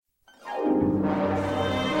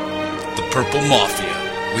Purple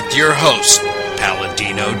Mafia with your host,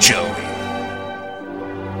 Paladino Joey.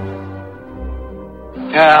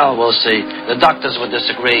 Well, we'll see. The doctors would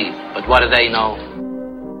disagree, but what do they know?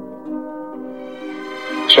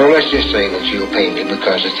 So let's just say that you'll pay me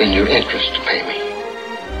because it's in your interest to pay me.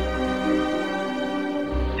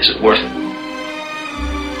 Is it worth it?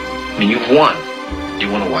 I mean, you've won. Do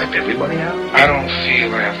you want to wipe everybody out? I don't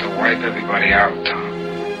feel I have to wipe everybody out, Tom.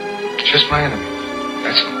 Just my enemies.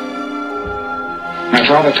 That's all. My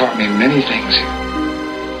father taught me many things.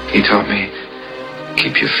 He taught me,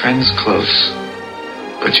 keep your friends close,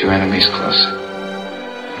 but your enemies closer.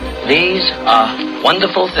 These are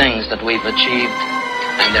wonderful things that we've achieved,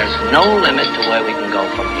 and there's no limit to where we can go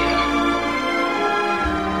from here.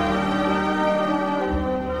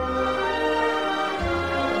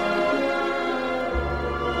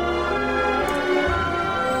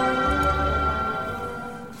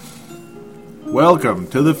 Welcome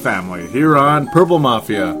to the family here on Purple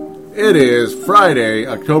Mafia. It is Friday,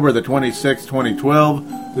 October the 26th,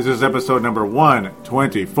 2012. This is episode number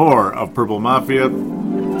 124 of Purple Mafia.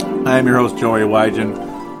 I am your host, Joey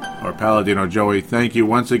Wygen, or Paladino Joey. Thank you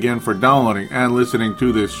once again for downloading and listening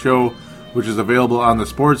to this show, which is available on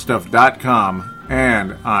thesportstuff.com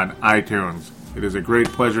and on iTunes. It is a great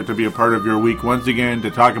pleasure to be a part of your week once again to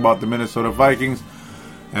talk about the Minnesota Vikings.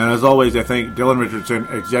 And as always, I thank Dylan Richardson,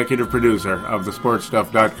 executive producer of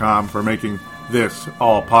thesportstuff.com, for making this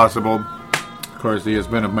all possible. Of course, he has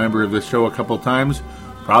been a member of this show a couple times.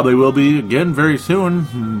 Probably will be again very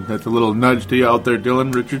soon. That's a little nudge to you out there,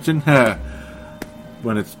 Dylan Richardson.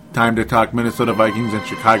 When it's time to talk Minnesota Vikings and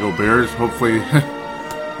Chicago Bears, hopefully,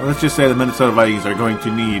 well, let's just say the Minnesota Vikings are going to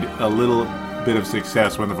need a little bit of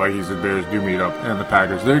success when the Vikings and Bears do meet up, and the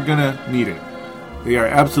Packers. They're going to need it. They are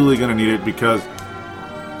absolutely going to need it because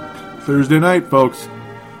Thursday night, folks.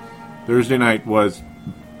 Thursday night was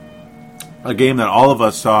a game that all of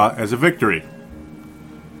us saw as a victory.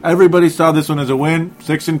 Everybody saw this one as a win,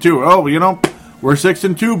 6-2. Oh, we're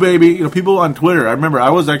 6-2, baby. People on Twitter. I remember I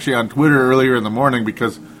was actually on Twitter earlier in the morning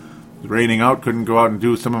because it was raining out. Couldn't go out and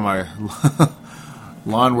do some of my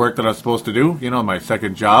lawn work that I was supposed to do. My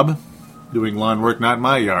second job, doing lawn work, not in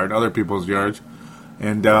my yard, other people's yards.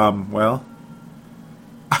 And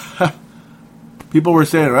people were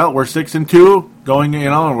saying, well, we're 6-2 going,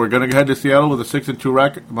 and we're going to head to Seattle with a 6-2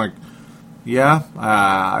 record. I'm like,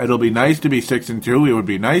 yeah, it'll be nice to be 6-2. It would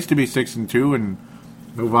be nice to be 6-2 and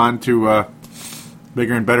move on to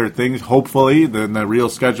bigger and better things, hopefully. Then the real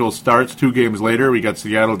schedule starts 2 games later. We got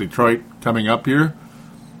Seattle, Detroit coming up here.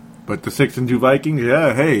 But the 6-2 Vikings,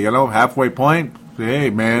 yeah, hey, halfway point. Hey,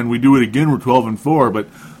 man, we do it again, we're 12-4, but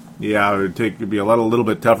yeah, it'd be a little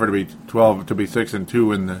bit tougher to be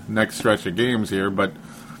 6-2 in the next stretch of games here, but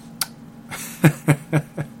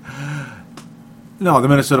no, the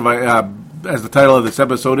Minnesota, as the title of this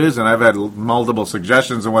episode is, and I've had multiple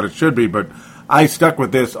suggestions on what it should be, but I stuck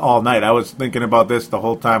with this all night. I was thinking about this the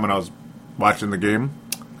whole time when I was watching the game.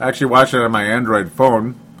 I actually watched it on my Android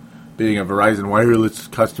phone, being a Verizon wireless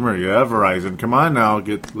customer. Yeah, Verizon, come on now,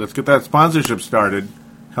 let's get that sponsorship started.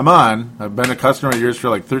 Come on. I've been a customer of yours for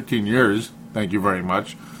like 13 years. Thank you very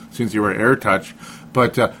much. Since you were AirTouch.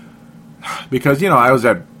 But because, I was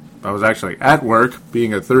actually at work,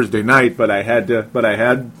 being a Thursday night, but I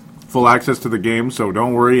had full access to the game, so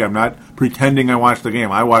don't worry. I'm not pretending I watched the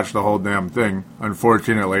game. I watched the whole damn thing,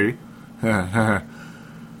 unfortunately.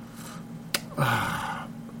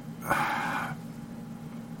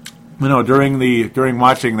 During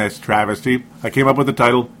watching this travesty, I came up with the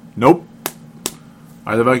title, Nope.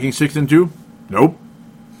 Are the Vikings 6-2? Nope.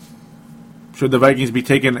 Should the Vikings be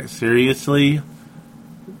taken seriously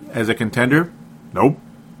as a contender? Nope.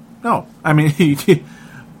 No. I mean, you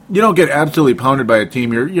don't get absolutely pounded by a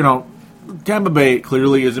team. Tampa Bay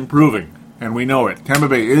clearly is improving, and we know it. Tampa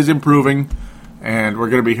Bay is improving, and we're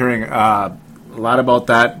going to be hearing a lot about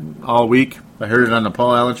that all week. I heard it on the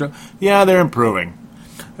Paul Allen show. Yeah, they're improving.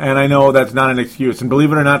 And I know that's not an excuse. And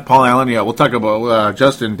believe it or not, Paul Allen, we'll talk about,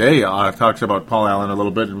 Justin Day talks about Paul Allen a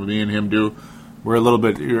little bit, and me and him do. We're a little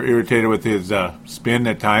bit irritated with his spin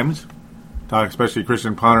at times, especially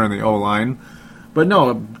Christian Ponder in the O-line. But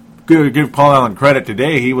no, give Paul Allen credit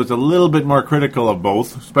today. He was a little bit more critical of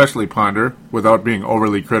both, especially Ponder, without being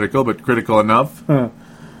overly critical, but critical enough.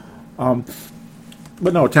 But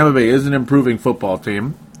no, Tampa Bay is an improving football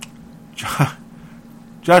team.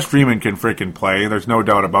 Josh Freeman can freaking play. There's no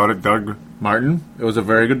doubt about it. Doug Martin, it was a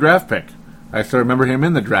very good draft pick. I still remember him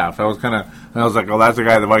in the draft. I was like, well, that's the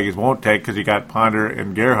guy the Vikings won't take because you got Ponder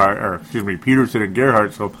and Peterson and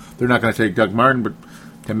Gerhardt, so they're not going to take Doug Martin, but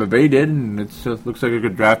Tampa Bay did, and it looks like a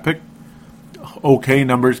good draft pick. Okay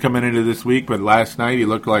numbers coming into this week, but last night he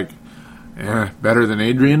looked like better than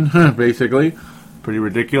Adrian, basically. Pretty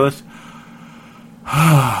ridiculous.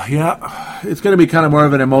 Yeah, it's going to be kind of more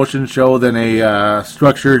of an emotion show than a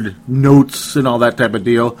structured notes and all that type of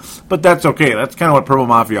deal. But that's okay. That's kind of what Purple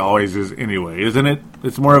Mafia always is anyway, isn't it?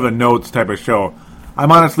 It's more of a notes type of show. I'm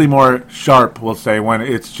honestly more sharp, we'll say, when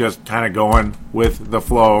it's just kind of going with the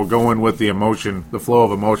flow, going with the emotion, the flow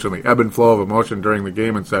of emotion, the ebb and flow of emotion during the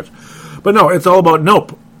game and such. But no, it's all about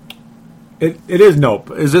nope. It is nope.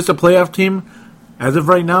 Is this a playoff team? As of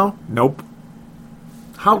right now, nope.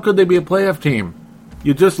 How could they be a playoff team?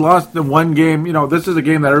 You just lost the one game. You know, this is a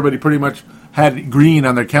game that everybody pretty much had green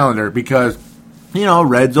on their calendar because, you know,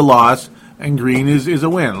 red's a loss and green is a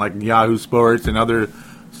win, like Yahoo Sports and other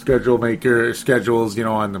schedules, you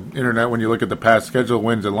know, on the internet when you look at the past schedule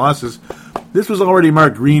wins and losses. This was already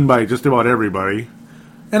marked green by just about everybody.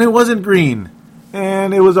 And it wasn't green.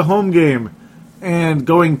 And it was a home game. And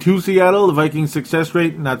going to Seattle, the Vikings' success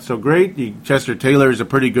rate, not so great. Chester Taylor is a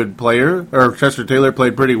pretty good player. Or Chester Taylor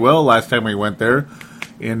played pretty well last time we went there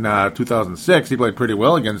in 2006. He played pretty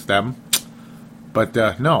well against them. But,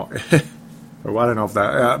 no. Or I don't know if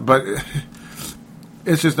that... but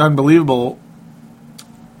it's just unbelievable.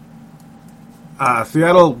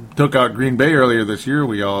 Seattle took out Green Bay earlier this year.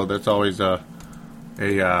 That's always what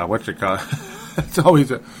you call it? It's always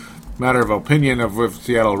a matter of opinion of if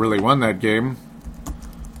Seattle really won that game.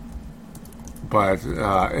 But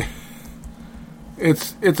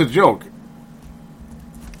it's a joke.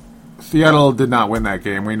 Seattle did not win that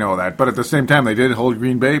game. We know that. But at the same time, they did hold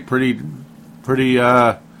Green Bay pretty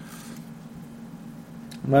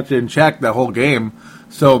much in check the whole game.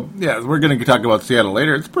 So, yeah, we're going to talk about Seattle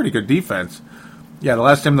later. It's a pretty good defense. Yeah, the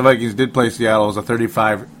last time the Vikings did play Seattle was a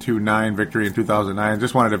 35-9 victory in 2009.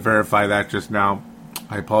 Just wanted to verify that just now.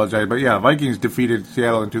 I apologize. But, yeah, Vikings defeated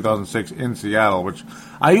Seattle in 2006 in Seattle, which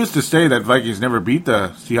I used to say that Vikings never beat the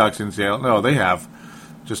Seahawks in Seattle. No, they have,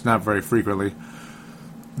 just not very frequently.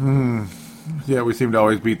 Yeah, we seem to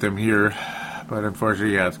always beat them here. But,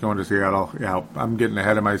 unfortunately, yeah, it's going to Seattle. Yeah, I'm getting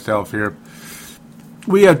ahead of myself here.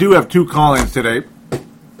 We do have two call-ins today.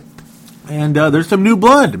 And there's some new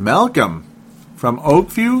blood. Malcolm from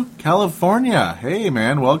Oakview, California. Hey,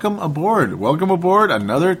 man, welcome aboard. Welcome aboard,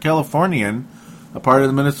 another Californian, a part of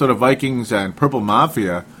the Minnesota Vikings and Purple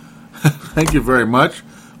Mafia. Thank you very much.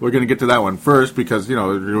 We're going to get to that one first because, you know,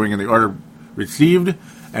 we're doing in the order received.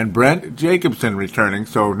 And Brent Jacobson returning.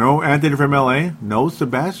 So no Anthony from LA, no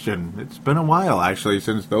Sebastian. It's been a while, actually,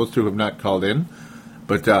 since those two have not called in.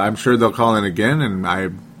 But I'm sure they'll call in again. And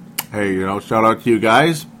hey, you know, shout out to you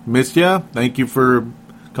guys. Missed ya. Thank you for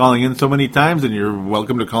calling in so many times, and you're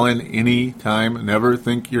welcome to call in any time. Never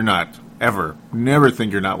think you're not. Ever. Never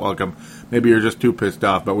think you're not welcome. Maybe you're just too pissed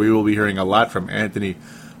off, but we will be hearing a lot from Anthony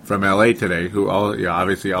from LA today, who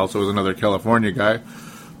obviously also is another California guy.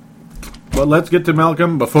 But let's get to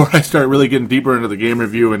Malcolm before I start really getting deeper into the game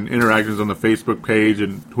review and interactions on the Facebook page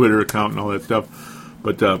and Twitter account and all that stuff.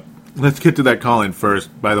 But let's get to that call-in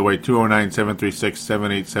first. By the way,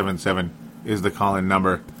 209-736-7877 is the call-in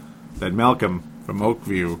number that Malcolm from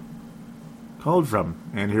Oakview called from.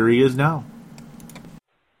 And here he is now.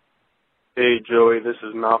 Hey, Joey, this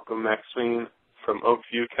is Malcolm Maxine from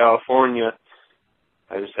Oakview, California.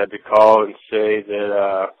 I just had to call and say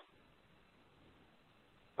that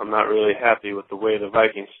I'm not really happy with the way the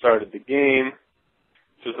Vikings started the game.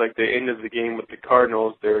 Just like they ended the game with the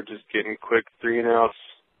Cardinals, they were just getting quick 3-and-outs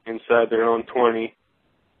inside their own 20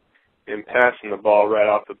 and passing the ball right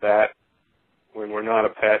off the bat when we're not a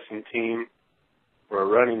passing team. We're a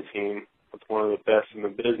running team with one of the best in the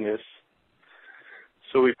business.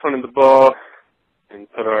 So we punted the ball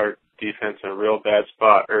and put our defense in a real bad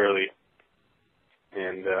spot early.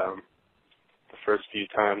 And the first few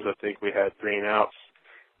times I think we had 3-and-outs.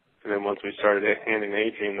 And then once we started handing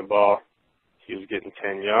Adrian the ball, he was getting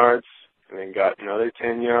 10 yards and then got another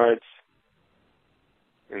 10 yards.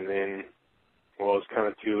 And then, well, it was kind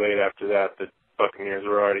of too late after that. The Buccaneers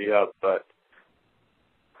were already up. But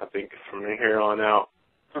I think from here on out,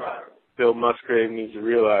 Bill Musgrave needs to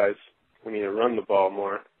realize we need to run the ball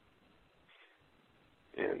more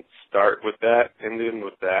and start with that and end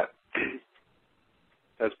with that.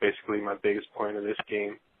 That's basically my biggest point of this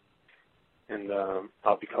game. And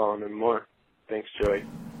I'll be calling in more. Thanks, Joey.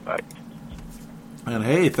 Bye. And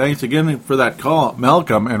hey, thanks again for that call,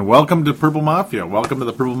 Malcolm, and welcome to Purple Mafia. Welcome to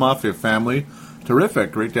the Purple Mafia family.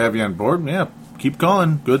 Terrific. Great to have you on board. Yeah, keep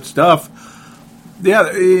calling. Good stuff. Yeah,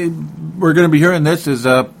 we're going to be hearing this as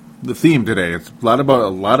the theme today. It's a lot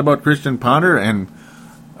about Christian Ponder and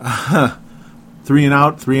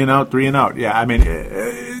 3-and-out. Yeah, I mean,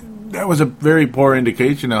 that was a very poor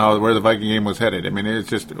indication of where the Viking game was headed. I mean, it's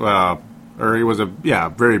just or it was a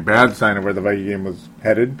very bad sign of where the Viking game was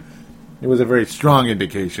headed. It was a very strong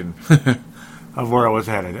indication of where it was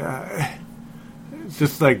headed. It's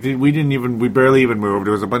just like we barely even moved.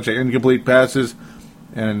 It was a bunch of incomplete passes,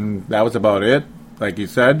 and that was about it. Like you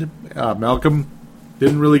said, Malcolm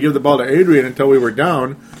didn't really give the ball to Adrian until we were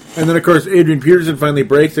down, and then of course Adrian Peterson finally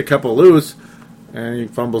breaks a couple loose, and he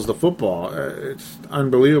fumbles the football. It's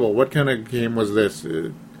unbelievable. What kind of game was this?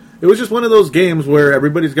 It was just one of those games where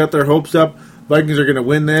everybody's got their hopes up. Vikings are going to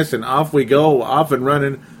win this, and off we go, off and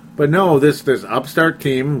running. But no, this upstart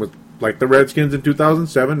team with like the Redskins in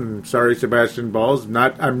 2007. And sorry, Sebastian Balls.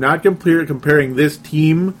 I'm not comparing this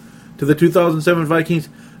team to the 2007 Vikings.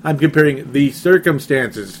 I'm comparing the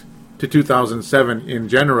circumstances to 2007 in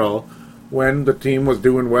general, when the team was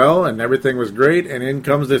doing well and everything was great, and in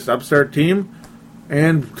comes this upstart team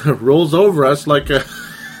and rolls over us like a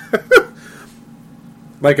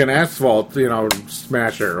like an asphalt,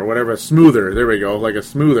 smasher or whatever, a smoother. There we go, like a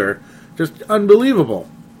smoother. Just unbelievable.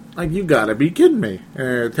 Like, you gotta be kidding me.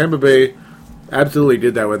 Tampa Bay absolutely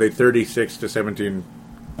did that with a 36-17,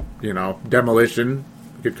 demolition.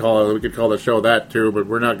 We could call the show that too, but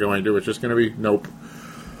we're not going to. It's just going to be nope.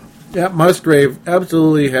 Yeah, Musgrave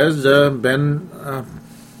absolutely has been.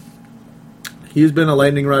 He's been a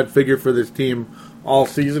lightning rod figure for this team all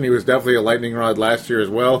season. He was definitely a lightning rod last year as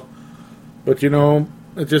well. But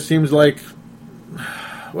it just seems like.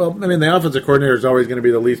 Well, I mean, the offensive coordinator is always going to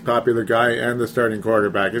be the least popular guy and the starting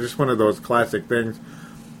quarterback. It's just one of those classic things.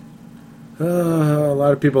 A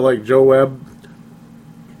lot of people like Joe Webb.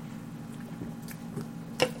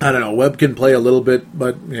 I don't know. Webb can play a little bit,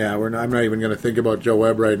 but yeah, I'm not even going to think about Joe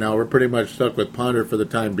Webb right now. We're pretty much stuck with Ponder for the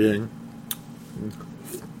time being.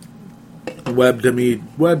 Webb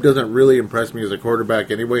doesn't really impress me as a quarterback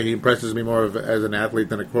anyway. He impresses me more as an athlete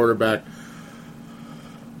than a quarterback.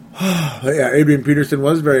 Yeah, Adrian Peterson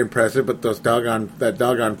was very impressive, but that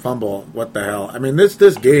doggone fumble, what the hell? I mean, this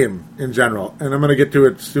game in general, and I'm going to get to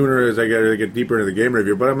it sooner as I get deeper into the game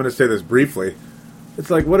review, but I'm going to say this briefly. It's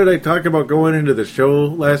like, what did I talk about going into the show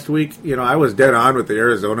last week? I was dead on with the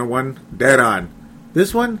Arizona one. Dead on.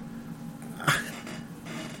 This one,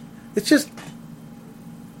 it's just,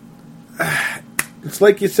 it's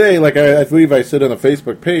like you say, like I believe I said on the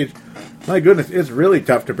Facebook page, my goodness, it's really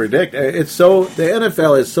tough to predict. The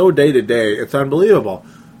NFL is so day-to-day, it's unbelievable.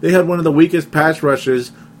 They had one of the weakest pass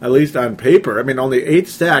rushes, at least on paper. I mean, only 8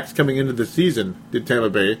 sacks coming into the season did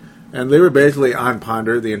Tampa Bay, and they were basically on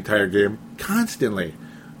Ponder the entire game, constantly.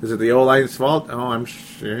 Is it the O-line's fault? Oh, I'm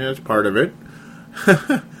sure it's part of it.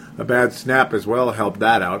 A bad snap as well helped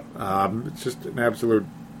that out. It's just an absolute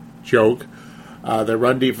joke. Their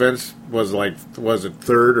run defense was it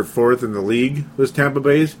 3rd or 4th in the league, was Tampa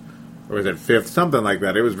Bay's? Or was it 5th? Something like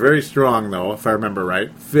that. It was very strong, though, if I remember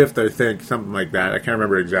right. 5th, I think, something like that. I can't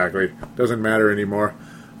remember exactly. Doesn't matter anymore.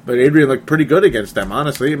 But Adrian looked pretty good against them,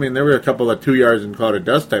 honestly. I mean, there were a couple of 2 yards and cloud of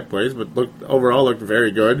dust type plays, but overall looked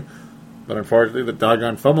very good. But unfortunately, the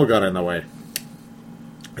doggone fumble got in the way.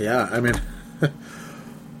 Yeah, I mean,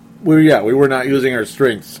 we were not using our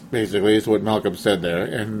strengths, basically, is what Malcolm said there.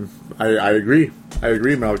 And I agree. I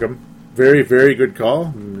agree, Malcolm. Very, very good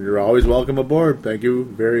call. You're always welcome aboard. Thank you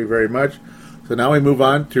very, very much. So now we move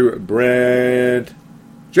on to Brent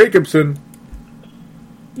Jacobson.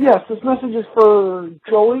 Yes, this message is for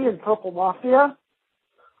Joey and Purple Mafia.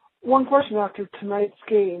 One question after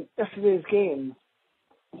yesterday's game.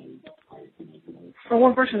 So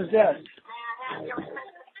one question is this.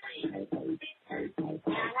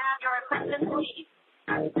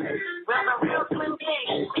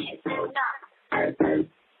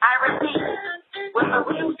 I repeat, with a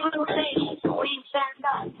real blue face, we stand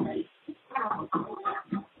up.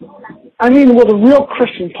 I mean, will the real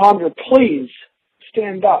Christian Ponder please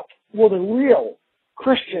stand up? Will the real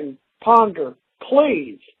Christian Ponder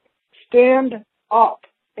please stand up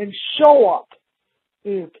and show up?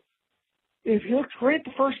 If he looks great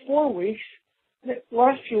the first 4 weeks, the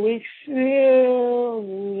last few weeks,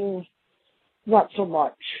 not so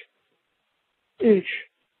much.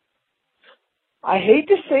 I hate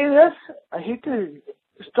to say this. I hate to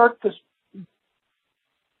start this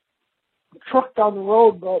truck down the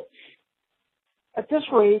road, but at this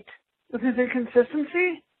rate, with his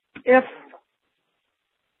inconsistency, if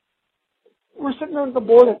we're sitting on the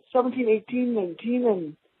board at 17, 18, 19,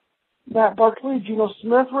 and Matt Barkley, Geno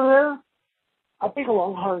Smith were there, I think a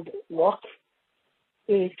long, hard look.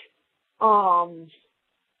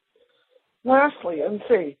 Lastly, I'd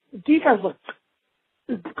say the defense looked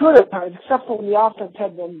good at times, except for when the offense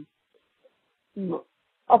had been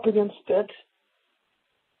up against it.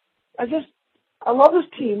 I love this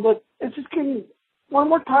team, but it's just getting one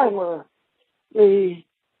more time where they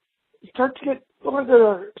start to get,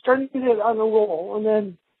 they're starting to get on a roll, and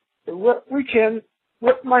then they reach in,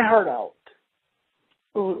 rip my heart out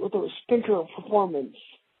with a stinker of performance.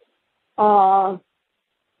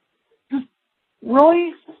 Just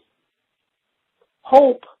really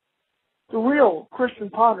hope the real Christian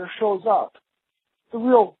Ponder shows up. The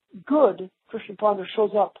real good Christian Ponder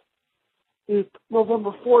shows up is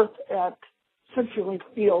November 4th at CenturyLink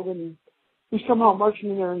Field, and we somehow march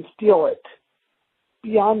in there and steal it.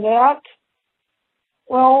 Beyond that,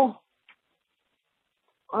 well,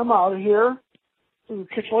 I'm out of here. We'll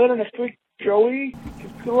catch you later next week. Joey,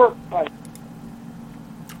 good work. Bye.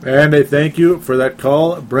 And a thank you for that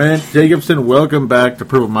call. Brent Jacobson, welcome back to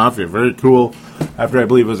Purple Mafia. Very cool. After I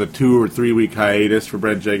believe it was a 2 or 3 week hiatus for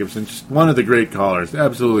Brent Jacobson. Just one of the great callers.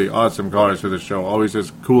 Absolutely awesome callers for the show. Always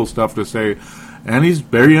has cool stuff to say. And he's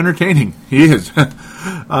very entertaining. He is. It's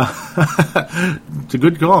a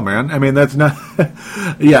good call, man. I mean, that's not...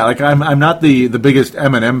 yeah, like, I'm not the biggest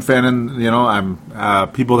Eminem fan, and, you know, I'm...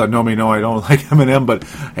 people that know me know I don't like Eminem, but,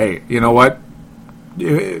 hey, you know what?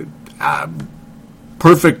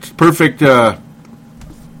 Perfect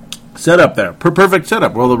setup there. Perfect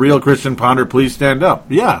setup. Will the real Christian Ponder please stand up?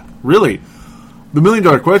 Yeah, really. The $1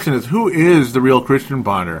 million question is, who is the real Christian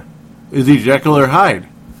Ponder? Is he Jekyll or Hyde?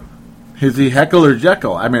 Is he Heckle or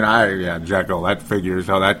Jekyll? I mean, Jekyll. That figures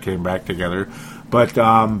how that came back together. But,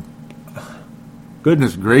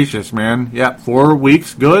 goodness gracious, man. Yeah, 4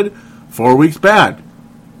 weeks good, 4 weeks bad.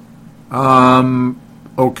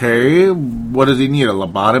 Okay, what does he need, a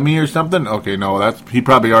lobotomy or something? Okay, no, he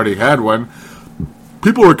probably already had one.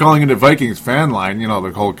 People were calling into Vikings fan line, you know,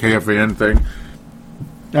 the whole KFAN thing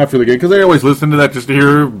after the game, because they always listen to that just to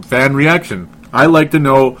hear fan reaction. I like to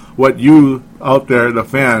know what you out there, the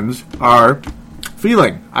fans, are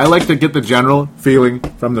feeling. I like to get the general feeling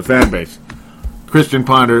from the fan base. Christian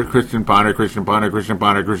Ponder, Christian Ponder, Christian Ponder, Christian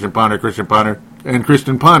Ponder, Christian Ponder, Christian Ponder, and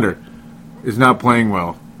Christian Ponder is not playing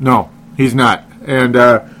well. No, he's not. And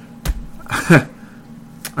I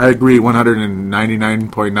agree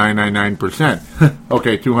 199.999%.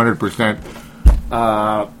 Okay,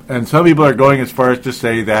 200%. And some people are going as far as to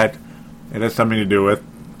say that it has something to do with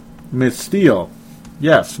Miss Steele.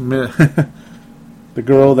 Yes, the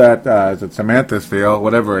girl that, is it Samantha Steele,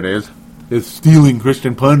 whatever it is stealing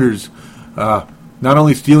Christian Ponder's, not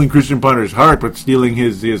only stealing Christian Ponder's heart, but stealing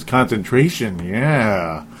his concentration.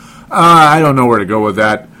 Yeah. I don't know where to go with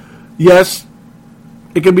that. Yes,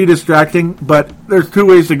 it can be distracting, but there's 2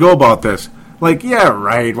 ways to go about this. Like, yeah,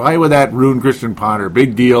 right, why would that ruin Christian Ponder?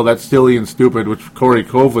 Big deal, that's silly and stupid, which Corey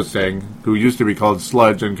Cove was saying, who used to be called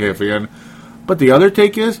Sludge on KFAN. But the other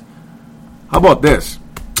take is, how about this?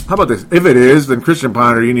 If it is, then Christian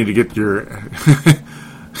Ponder, you need to get your...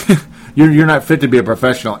 you're not fit to be a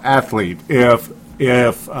professional athlete if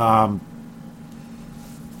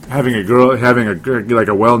having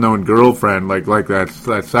a well-known girlfriend like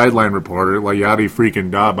that sideline reporter, like Lottie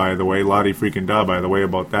freaking Da, by the way,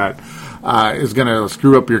 about that, is going to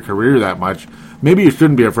screw up your career that much. Maybe you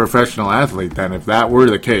shouldn't be a professional athlete then, if that were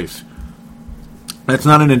the case. That's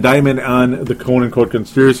not an indictment on the quote-unquote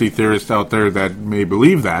conspiracy theorists out there that may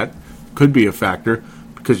believe that. Could be a factor,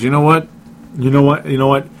 because you know what?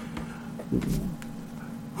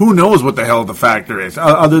 Who knows what the hell the factor is?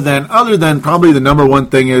 Other than probably the number one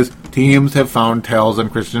thing is teams have found tells on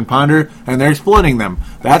Christian Ponder and they're exploiting them.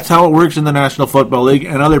 That's how it works in the National Football League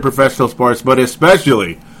and other professional sports, but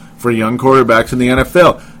especially for young quarterbacks in the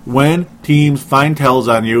NFL. When teams find tells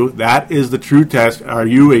on you, that is the true test. Are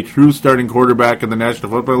you a true starting quarterback in the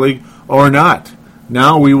National Football League or not?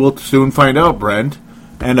 Now we will soon find out, Brent,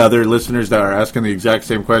 and other listeners that are asking the exact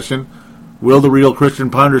same question. Will the real Christian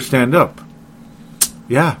Ponder stand up?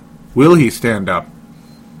 Yeah. Will he stand up?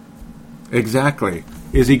 Exactly.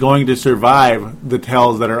 Is he going to survive the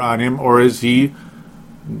tells that are on him, or is he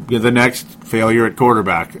the next failure at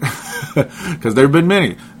quarterback? Because there have been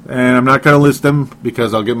many. And I'm not going to list them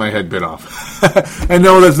because I'll get my head bit off. And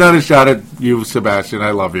no, that's not a shot at you, Sebastian.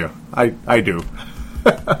 I love you. I do.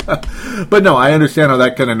 But no, I understand how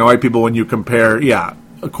that can annoy people when you compare,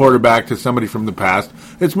 a quarterback to somebody from the past.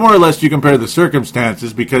 It's more or less you compare the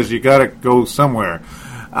circumstances because you got to go somewhere.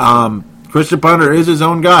 Christian Ponder is his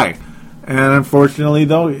own guy. And unfortunately,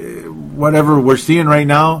 though, whatever we're seeing right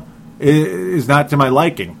now is not to my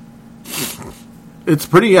liking. It's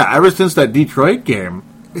pretty, ever since that Detroit game,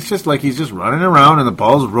 it's just like he's just running around and the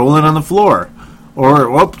ball's rolling on the floor.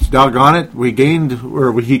 Or, whoops, doggone it,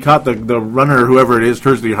 he caught the runner, whoever it is,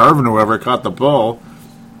 Thursday Harvin, whoever, caught the ball,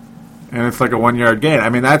 and it's like a 1 yard gain. I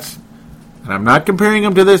mean, and I'm not comparing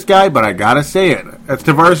him to this guy, but I gotta say it. That's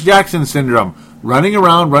Tavares Jackson syndrome. running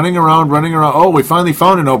around. Oh, we finally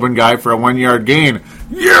found an open guy for a 1-yard gain.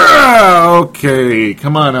 Yeah! Okay,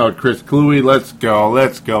 come on out, Chris Cluey. Let's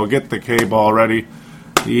go. Get the K-ball ready.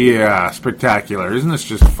 Yeah, spectacular. Isn't this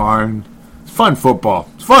just fun? It's fun football.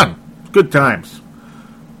 It's fun. It's good times.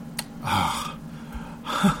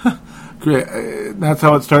 That's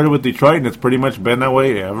how it started with Detroit, and it's pretty much been that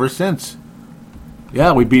way ever since.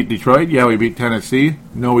 Yeah, we beat Detroit. Yeah, we beat Tennessee.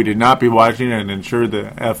 No, we did not be watching, and sure the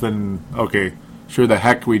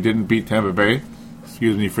heck we didn't beat Tampa Bay.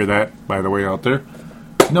 Excuse me for that, by the way, out there.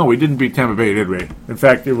 No, we didn't beat Tampa Bay, did we? In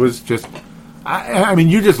fact, it was just... I mean,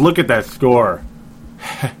 you just look at that score.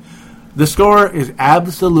 The score is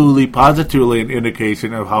absolutely, positively an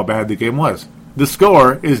indication of how bad the game was. The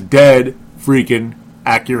score is dead freaking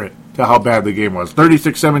accurate to how bad the game was.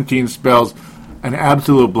 36-17 spells an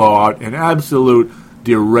absolute blowout, an absolute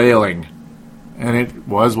derailing. And it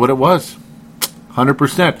was what it was.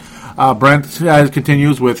 100%. Brent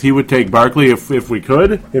continues with, he would take Barkley if we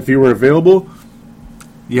could, if he were available.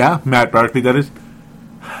 Yeah, Matt Barkley, that is.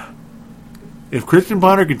 If Christian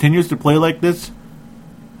Ponder continues to play like this,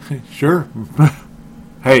 sure.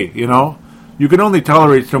 Hey, you know, you can only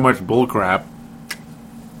tolerate so much bullcrap.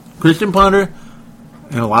 Christian Ponder,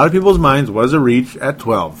 in a lot of people's minds, was a reach at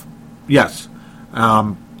 12. Yes.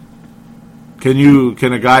 Can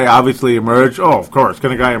a guy obviously emerge? Oh, of course.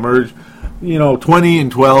 Can a guy emerge? 20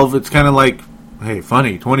 and 12, it's kind of like, hey,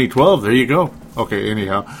 funny, 2012, there you go. Okay,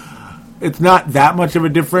 anyhow. It's not that much of a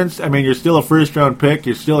difference. I mean, you're still a first-round pick.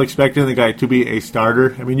 You're still expecting the guy to be a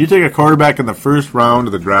starter. I mean, you take a quarterback in the first round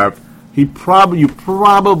of the draft, you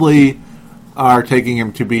probably are taking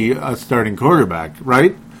him to be a starting quarterback,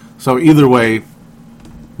 right? So either way,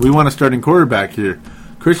 we want a starting quarterback here.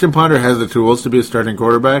 Christian Ponder has the tools to be a starting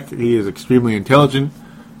quarterback. He is extremely intelligent,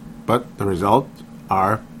 but the results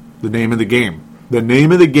are the name of the game. The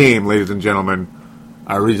name of the game, ladies and gentlemen,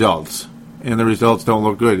 are results. And the results don't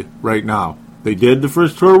look good right now. They did the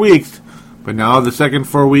first 4 weeks, but now the second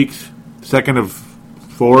 4 weeks, second of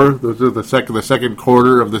four, the second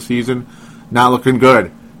quarter of the season, not looking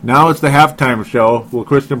good. Now it's the halftime show. Will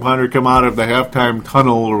Christian Ponder come out of the halftime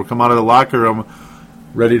tunnel or come out of the locker room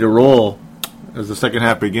ready to roll as the second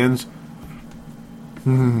half begins?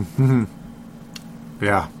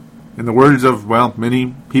 Yeah. In the words of,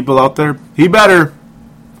 many people out there, he better.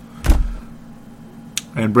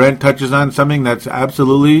 And Brent touches on something that's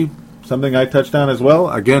absolutely something I touched on as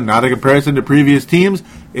well. Again, not a comparison to previous teams.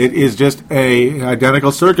 It is just a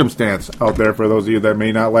identical circumstance out there for those of you that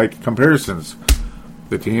may not like comparisons.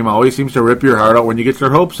 The team always seems to rip your heart out when you get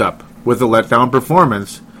your hopes up with a letdown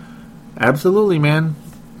performance. Absolutely, man.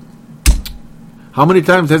 How many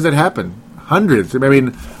times has it happened? Hundreds. I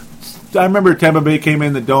mean, I remember Tampa Bay came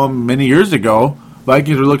in the Dome many years ago.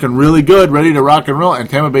 Vikings were looking really good, ready to rock and roll, and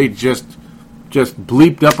Tampa Bay just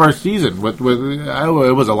bleeped up our season. It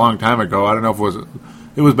was a long time ago. I don't know if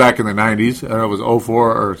it was back in the 90s. I don't know if it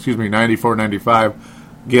was 94, 95.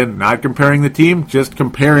 Again, not comparing the team, just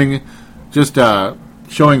comparing,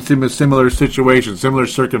 showing similar situations, similar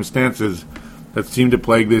circumstances that seem to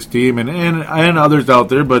plague this team and others out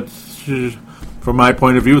there. But from my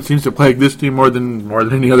point of view, it seems to plague this team more than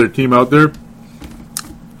any other team out there.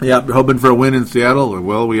 Yeah, hoping for a win in Seattle.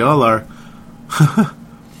 Well, we all are.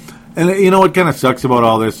 And you know what kind of sucks about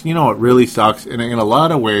all this? You know what really sucks? In a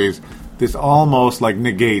lot of ways, this almost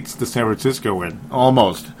negates the San Francisco win.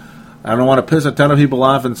 Almost. I don't want to piss a ton of people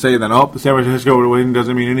off and say that, the San Francisco win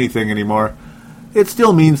doesn't mean anything anymore. It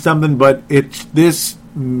still means something, but this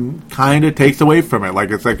kind of takes away from it.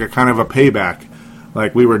 It's like a kind of a payback.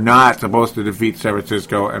 We were not supposed to defeat San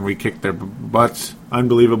Francisco, and we kicked their butts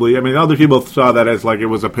unbelievably. I mean, other people saw that as it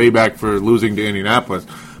was a payback for losing to Indianapolis.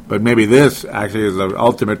 But maybe this actually is the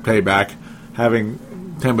ultimate payback, having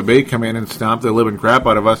Tampa Bay come in and stomp the living crap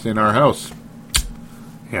out of us in our house.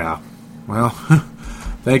 Yeah. Well,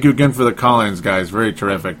 thank you again for the call-ins, guys. Very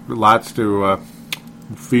terrific. Lots to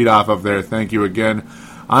feed off of there. Thank you again.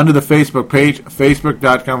 On to the Facebook page,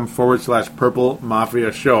 facebook.com/Purple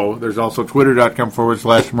Mafia Show. There's also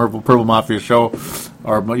twitter.com/Purple Mafia Show.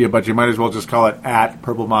 But you might as well just call it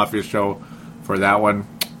 @Purple Mafia Show for that one.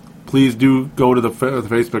 Please do go to the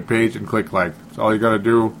Facebook page and click like. That's all you got to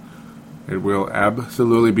do. It will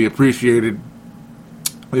absolutely be appreciated.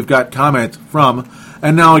 We've got comments from,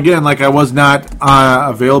 and now again, I was not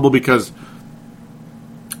available because,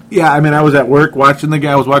 I was at work watching the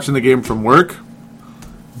game. I was watching the game from work,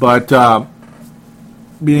 but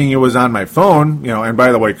being it was on my phone, and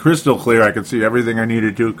by the way, crystal clear. I could see everything I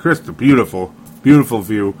needed to. Crystal, beautiful, beautiful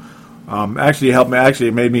view. Actually helped me. Actually,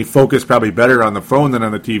 it made me focus probably better on the phone than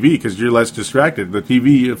on the TV because you're less distracted. The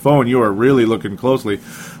TV, phone, you are really looking closely.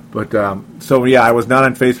 But so yeah, I was not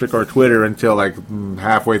on Facebook or Twitter until like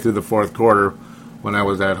halfway through the fourth quarter when I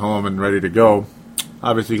was at home and ready to go.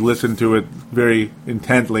 Obviously, listened to it very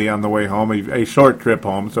intently on the way home. A short trip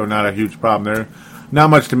home, so not a huge problem there. Not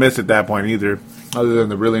much to miss at that point either, other than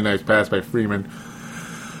the really nice pass by Freeman.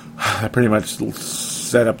 I pretty much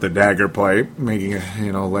set up the dagger play, making it,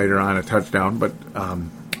 later on a touchdown. But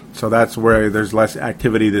so that's where there's less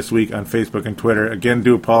activity this week on Facebook and Twitter. Again,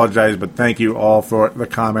 do apologize, but thank you all for the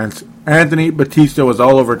comments. Anthony Batista was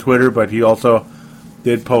all over Twitter, but he also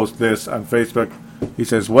did post this on Facebook. He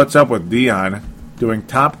says, "What's up with Dion doing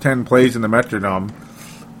top 10 plays in the Metrodome,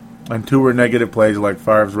 and 2 were negative plays like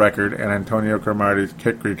Favre's record and Antonio Cromartie's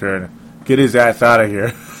kick return? Get his ass out of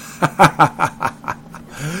here."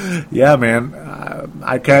 Yeah, man,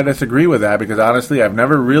 I can't disagree with that because honestly, I've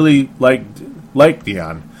never really liked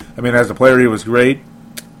Dion. I mean, as a player, he was great,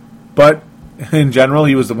 but in general,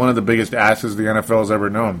 he was one of the biggest asses the NFL has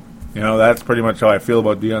ever known. That's pretty much how I feel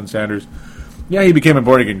about Deion Sanders. Yeah, he became a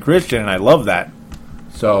born-again Christian, and I love that.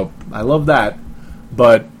 So I love that.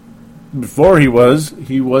 But before he was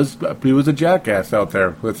a jackass out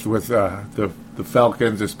there with the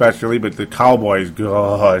Falcons especially, but the Cowboys,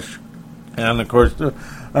 gosh. And of course, the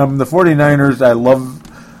 49ers, I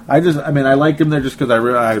liked them there just because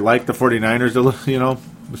I liked the 49ers,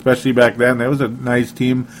 especially back then. That was a nice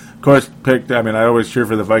team. Of course, I always cheer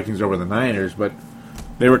for the Vikings over the Niners, but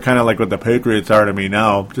they were kind of like what the Patriots are to me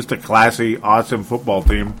now. Just a classy, awesome football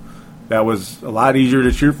team that was a lot easier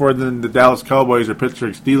to cheer for than the Dallas Cowboys or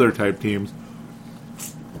Pittsburgh Steelers type teams.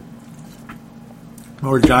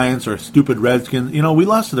 Or Giants or stupid Redskins. We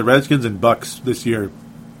lost to the Redskins and Bucks this year.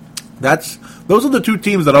 Those are the two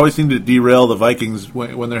teams that always seem to derail the Vikings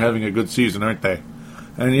when they're having a good season, aren't they?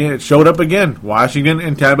 And yeah, it showed up again. Washington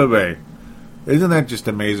and Tampa Bay. Isn't that just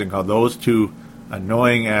amazing how those two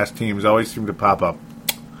annoying-ass teams always seem to pop up?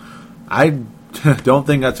 I don't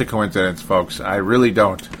think that's a coincidence, folks. I really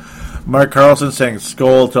don't. Mark Carlson saying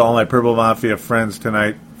skull to all my Purple Mafia friends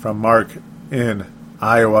tonight from Mark in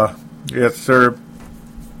Iowa. Yes, sir.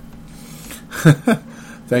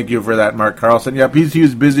 Thank you for that, Mark Carlson. Yep, he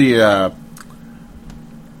was busy.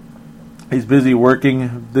 He's busy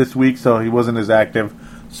working this week, so he wasn't as active.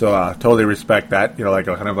 So totally respect that. Like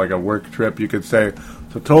a work trip, you could say.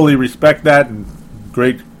 So totally respect that, and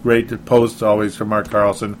great posts always from Mark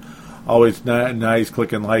Carlson. Always nice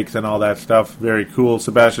clicking likes and all that stuff. Very cool.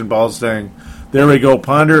 Sebastian Ball saying, "There we go,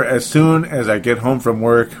 Ponder. As soon as I get home from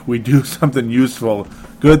work, we do something useful.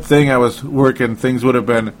 Good thing I was working. Things would have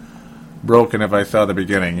been broken if I saw the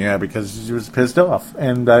beginning." Yeah, because he was pissed off.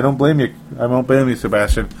 And I don't blame you. I won't blame you,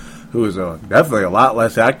 Sebastian, who is definitely a lot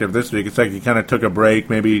less active this week. It's like he kind of took a break.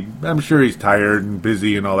 Maybe, I'm sure he's tired and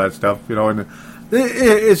busy and all that stuff. And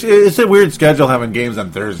it's a weird schedule having games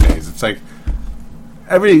on Thursdays. It's like,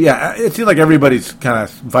 it seemed like everybody's kind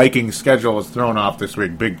of Viking schedule was thrown off this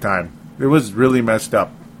week, big time. It was really messed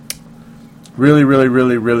up. Really, really,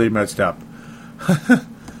 really, really messed up.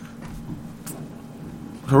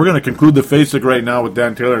 So we're going to conclude the Facebook right now with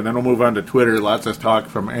Dan Taylor, and then we'll move on to Twitter. Lots of talk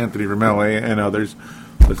from Anthony Romele and others,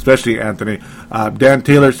 especially Anthony. Dan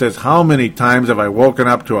Taylor says, "How many times have I woken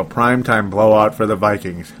up to a primetime blowout for the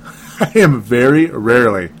Vikings?" I am very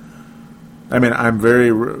rarely. I'm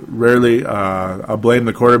very rarely a blame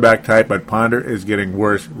the quarterback type, but Ponder is getting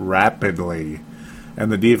worse rapidly. And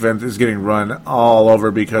the defense is getting run all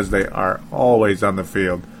over because they are always on the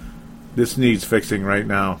field. This needs fixing right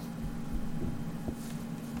now.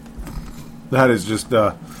 That is just,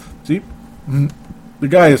 see, the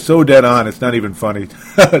guy is so dead on, it's not even funny.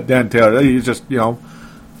 Dan Taylor, you just, Dan,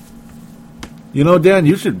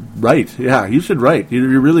 you should write. Yeah, you should write.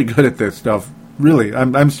 You're really good at this stuff. Really,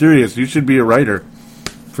 I'm serious. You should be a writer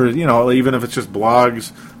for, even if it's just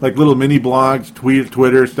blogs, like little mini blogs,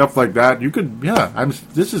 Twitter, stuff like that. You could,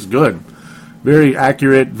 this is good. Very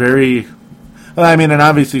accurate, very, and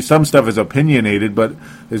obviously some stuff is opinionated, but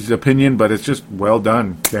it's opinion, but it's just well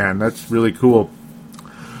done, Dan. That's really cool.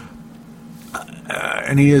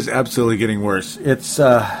 And he is absolutely getting worse. It's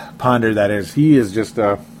Ponder, that is. He is just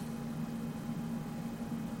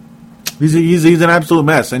he's an absolute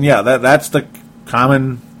mess. And yeah, that's the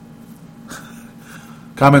common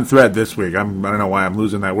thread this week. I don't know why I'm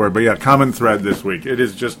losing that word, but yeah, common thread this week. It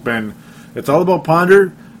has just been, it's all about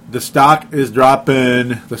Ponder. The stock is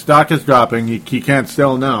dropping. He can't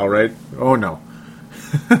sell now, right? Oh, no.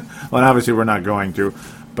 Well, obviously we're not going to.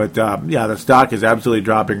 But, the stock is absolutely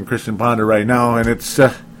dropping Christian Ponder right now. And it's,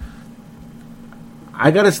 I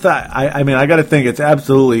gotta I gotta think it's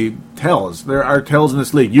absolutely tells. There are tells in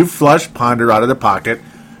this league. You flush Ponder out of the pocket,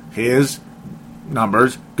 his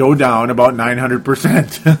numbers go down about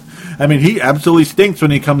 900%. I mean, he absolutely stinks when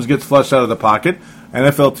he gets flushed out of the pocket.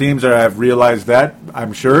 NFL teams have realized that,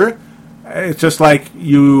 I'm sure. It's just like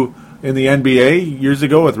you in the NBA years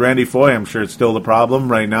ago with Randy Foye. I'm sure it's still the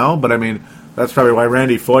problem right now, but I mean, that's probably why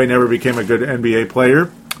Randy Foye never became a good NBA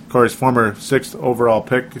player. Of course, former 7th overall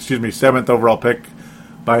pick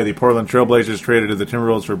by the Portland Trailblazers traded to the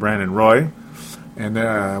Timberwolves for Brandon Roy.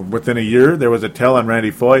 And within a year, there was a tell on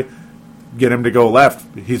Randy Foye. Get him to go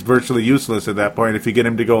left. He's virtually useless at that point if you get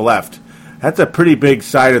him to go left. That's a pretty big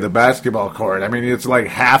side of the basketball court. I mean, it's like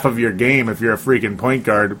half of your game if you're a freaking point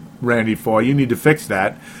guard, Randy Foye. You need to fix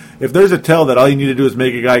that. If there's a tell that all you need to do is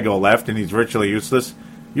make a guy go left and he's virtually useless,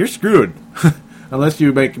 you're screwed. Unless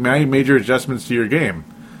you make major adjustments to your game,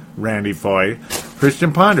 Randy Foye.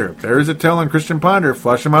 Christian Ponder. There's a tell on Christian Ponder.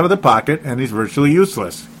 Flush him out of the pocket and he's virtually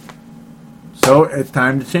useless. So it's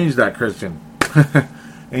time to change that, Christian.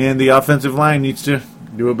 And the offensive line needs to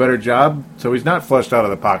do a better job so he's not flushed out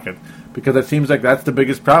of the pocket. Because it seems like that's the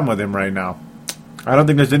biggest problem with him right now. I don't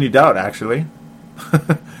think there's any doubt, actually.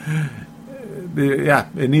 Yeah,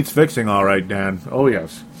 it needs fixing, all right, Dan. Oh,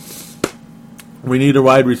 yes. We need a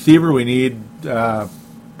wide receiver. We need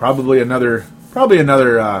probably another.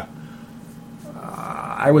 I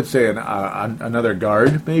would say another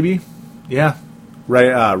guard, maybe. Yeah,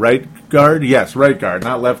 right guard. Yes, right guard,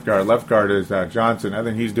 not left guard. Left guard is Johnson. I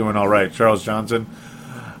think he's doing all right. Charles Johnson.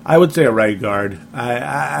 I would say a right guard.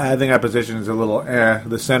 I think that position is a little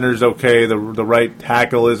The center's okay. The right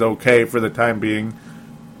tackle is okay for the time being.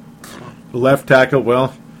 The left tackle,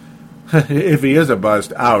 well, if he is a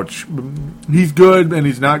bust, ouch. He's good and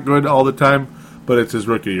he's not good all the time, but it's his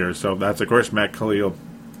rookie year. So that's, of course, Matt Khalil.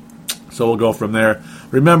 So we'll go from there.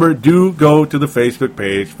 Remember, do go to the Facebook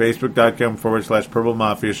page, facebook.com/Purple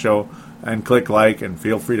Mafia Show, and click like and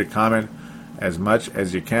feel free to comment as much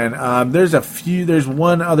as you can. There's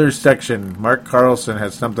one other section. Mark Carlson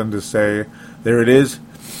has something to say. There it is.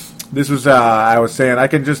 This was, I was saying, I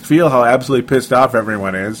can just feel how absolutely pissed off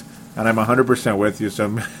everyone is, and I'm 100% with you. So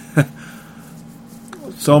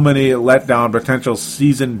many letdown, potential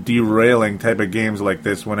season derailing type of games like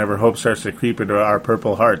this whenever hope starts to creep into our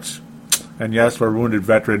Purple Hearts. And yes, we're wounded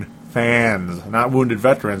veteran fans. Not wounded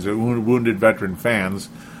veterans, but wounded veteran fans.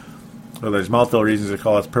 Well, there's multiple reasons to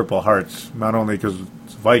call us Purple Hearts. Not only because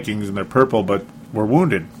it's Vikings and they're purple, but we're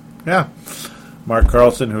wounded. Yeah. Mark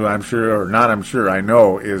Carlson, who I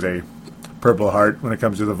know is a Purple Heart when it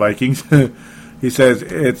comes to the Vikings. He says,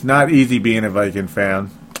 it's not easy being a Viking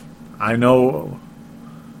fan. I know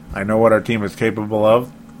what our team is capable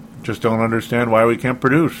of. Just don't understand why we can't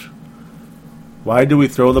produce. Why do we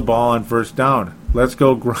throw the ball on first down? Let's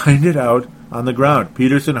go grind it out on the ground.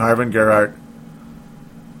 Peterson, Harvin, Gerhardt,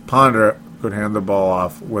 Ponder could hand the ball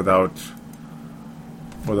off without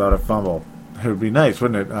a fumble. It would be nice,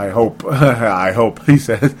 wouldn't it? I hope. I hope, he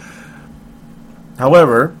says.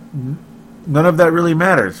 However, none of that really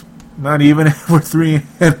matters. Not even if we're 3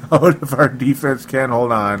 and out, if our defense can't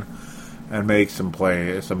hold on and make some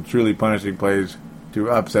truly punishing plays to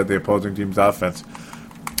upset the opposing team's offense.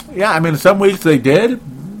 Yeah, I mean, some weeks they did.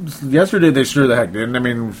 Yesterday they sure the heck didn't. I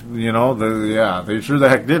mean, they sure the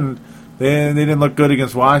heck didn't. They didn't look good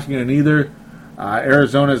against Washington either.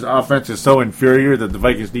 Arizona's offense is so inferior that the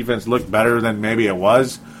Vikings defense looked better than maybe it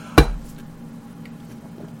was.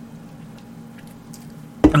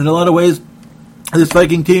 In a lot of ways, this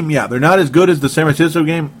Viking team, yeah, they're not as good as the San Francisco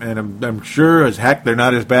game, and I'm sure as heck they're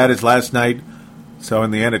not as bad as last night. So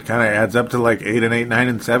in the end, it kind of adds up to like 8-8,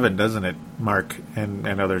 9-7, doesn't it, Mark and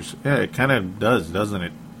others? Yeah, it kind of does, doesn't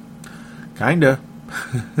it? Kinda.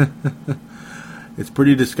 It's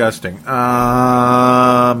pretty disgusting.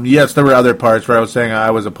 Yes, there were other parts where I was saying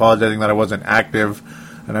I was apologizing that I wasn't active,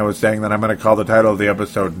 and I was saying that I'm going to call the title of the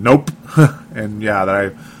episode "Nope," and yeah, that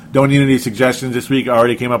I don't need any suggestions this week. I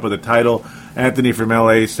already came up with a title. Anthony from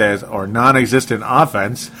LA says, or non-existent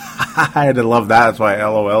offense. I had to love that. That's why I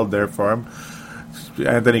LOL'd there for him.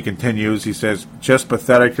 Anthony continues. He says, just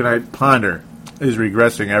pathetic tonight. Ponder is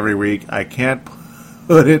regressing every week. I can't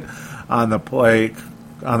put it on the play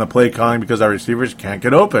calling because our receivers can't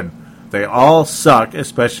get open. They all suck,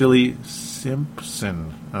 especially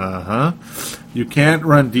Simpson. You can't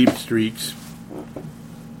run deep streaks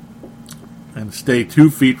and stay 2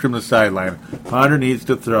 feet from the sideline. Ponder needs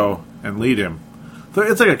to throw and lead him. So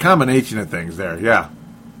it's like a combination of things there. Yeah,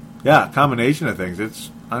 combination of things. It's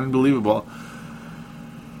unbelievable.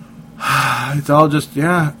 It's all just,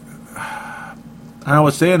 yeah. I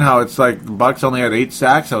was saying how it's like the Bucks only had 8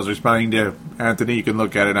 sacks. I was responding to Anthony. You can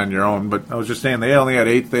look at it on your own. But I was just saying they only had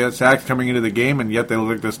 8 sacks coming into the game, and yet they look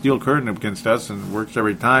like the steel curtain against us, and it works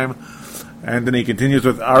every time. Anthony continues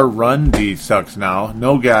with our run D sucks now.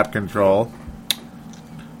 No gap control.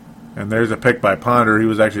 And there's a pick by Ponder. He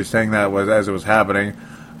was actually saying that as it was happening.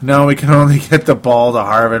 No, we can only get the ball to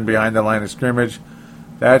Harvin behind the line of scrimmage.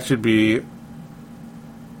 That should be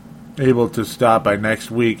able to stop by next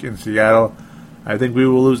week in Seattle. I think we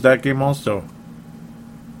will lose that game also.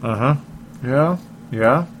 Yeah.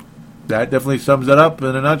 That definitely sums it up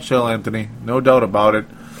in a nutshell, Anthony. No doubt about it.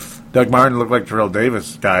 Doug Martin looked like Terrell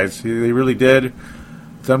Davis, guys. He really did.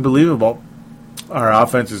 It's unbelievable. Our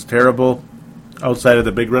offense is terrible. Outside of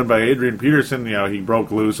the big run by Adrian Peterson, he broke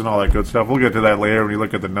loose and all that good stuff. We'll get to that later when you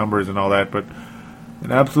look at the numbers and all that, but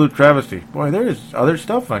an absolute travesty. Boy, there is other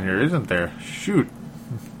stuff on here, isn't there? Shoot.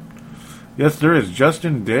 Yes, there is.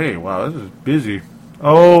 Justin Day. Wow, this is busy.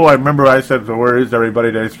 Oh, I remember I said, so where is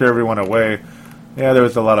everybody? Did I scare everyone away? Yeah, there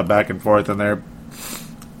was a lot of back and forth in there.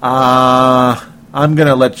 I'm going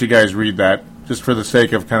to let you guys read that, just for the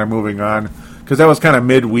sake of kind of moving on. Because that was kind of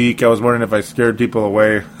midweek. I was wondering if I scared people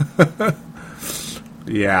away.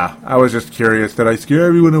 Yeah, I was just curious. Did I scare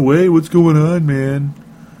everyone away? What's going on, man?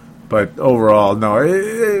 But overall, no.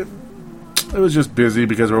 It was just busy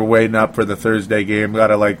because we're waiting up for the Thursday game.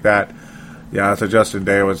 Gotta like that. Yeah, so Justin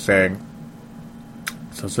Day was saying.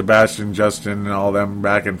 So Sebastian, Justin, and all them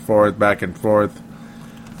back and forth.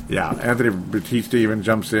 Yeah, Anthony Batista even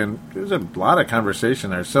jumps in. There's a lot of conversation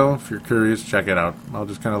there. So if you're curious, check it out. I'll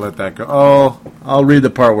just kind of let that go. Oh, I'll read the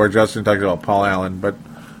part where Justin talks about Paul Allen, but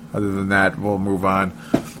other than that, we'll move on.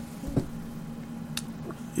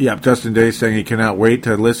 Yep, Justin Day saying he cannot wait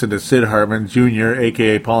to listen to Sid Hartman Jr.,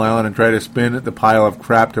 a.k.a. Paul Allen, and try to spin the pile of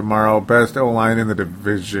crap tomorrow. Best O-line in the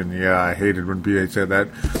division. Yeah, I hated when PA said that.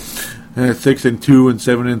 6-2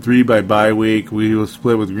 and 7-3 by bye week. We will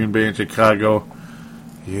split with Green Bay and Chicago.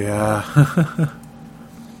 Yeah.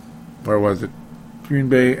 Where was it? Green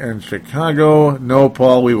Bay and Chicago. No,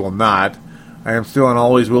 Paul, we will not. I am still and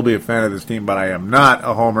always will be a fan of this team, but I am not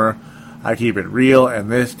a homer. I keep it real,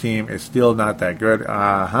 and this team is still not that good.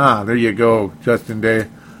 There you go, Justin Day.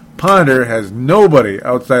 Ponder has nobody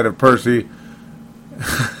outside of Percy,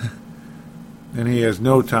 and he has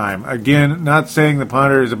no time. Again, not saying the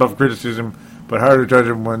Ponder is above criticism, but hard to judge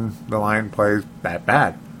him when the line plays that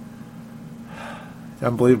bad. It's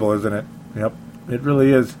unbelievable, isn't it? Yep, it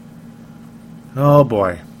really is. Oh,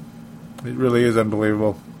 boy. It really is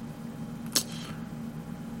unbelievable.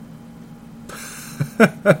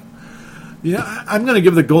 Yeah, I'm going to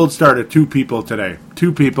give the gold star to 2 people today.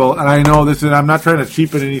 2 people, and I know I'm not trying to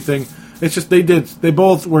cheapen anything. It's just they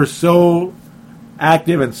both were so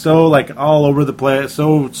active and so all over the place,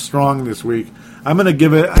 so strong this week. I'm going to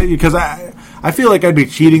give it, because I feel like I'd be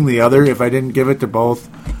cheating the other if I didn't give it to both.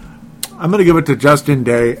 I'm going to give it to Justin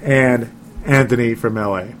Day and Anthony from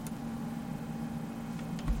LA.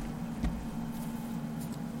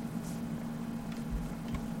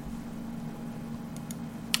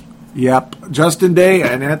 Yep, Justin Day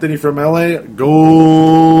and Anthony from LA,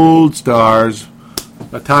 gold stars.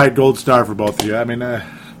 A tied gold star for both of you. I mean,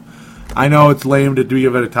 I know it's lame to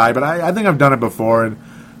give it a tie, but I think I've done it before, and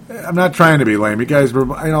I'm not trying to be lame. You guys were,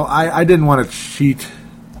 I didn't want to cheat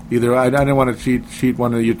either. I didn't want to cheat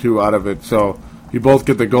one of you two out of it. So you both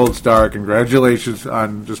get the gold star. Congratulations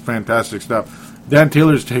on just fantastic stuff. Dan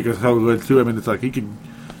Taylor's take is so good too. I mean, it's like he could.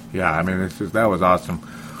 Yeah, I mean, that was awesome,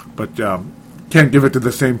 but. Can't give it to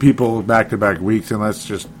the same people back-to-back weeks unless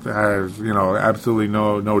just has, absolutely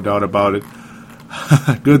no doubt about it.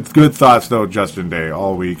 Good thoughts, though, Justin Day,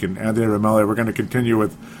 all week. And Anthony Ramelli, we're going to continue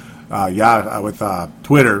with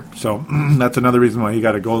Twitter. So that's another reason why he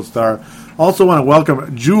got a gold star. Also want to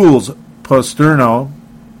welcome Jules Posterino,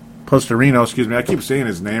 I keep saying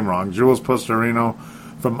his name wrong. Jules Posterino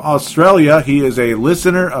from Australia. He is a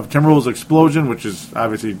listener of Timberwolves Explosion, which is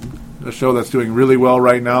obviously a show that's doing really well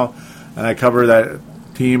right now. And I cover that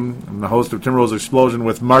team. I'm the host of Timberwolves Explosion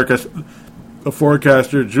with Marcus, the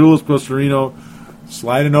forecaster, Jules Posterino,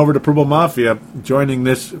 sliding over to Purple Mafia, joining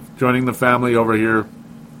the family over here.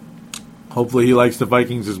 Hopefully he likes the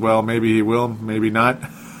Vikings as well. Maybe he will, maybe not.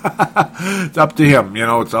 It's up to him.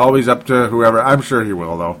 It's always up to whoever. I'm sure he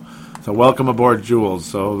will, though. So welcome aboard, Jules.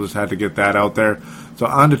 So just had to get that out there. So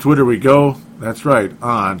on to Twitter we go. That's right,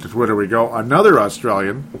 on to Twitter we go. Another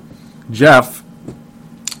Australian, Jeff,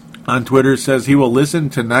 on Twitter says he will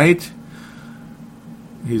listen tonight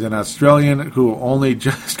He's an Australian who only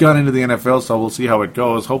just got into the NFL, so we'll see how it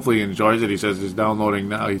goes. Hopefully he enjoys it. He says he's downloading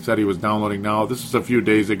now. He said he was downloading now. This was a few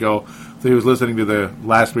days ago, so he was listening to the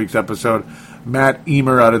last week's episode. Matt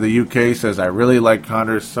Emer out of the UK says, I really like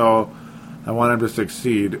Connor, so I want him to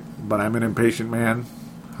succeed, but I'm an impatient man.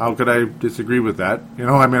 How could I disagree with that?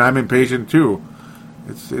 I'm impatient too.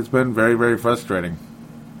 It's been very, very frustrating.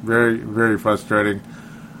 Very, very frustrating.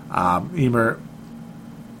 Emer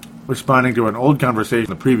responding to an old conversation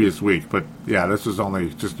the previous week, but yeah, this was only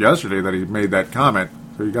just yesterday that he made that comment,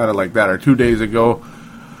 so you got it like that. Or 2 days ago,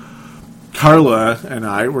 Carla and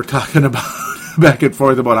I were talking about back and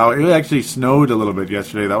forth about how it actually snowed a little bit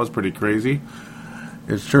yesterday. That was pretty crazy.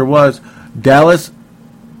 It sure was. Dallas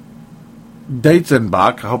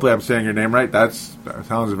Deitzenbach, hopefully I'm saying your name right. That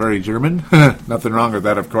sounds very German. Nothing wrong with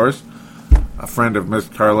that, of course. A friend of Miss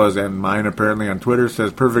Carla's and mine, apparently, on Twitter,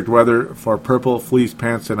 says perfect weather for purple fleece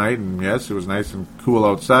pants tonight. And yes, it was nice and cool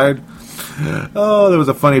outside. Oh, there was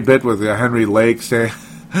a funny bit with Henry Lake saying,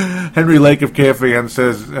 Henry Lake of KFAN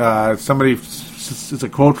says, it's a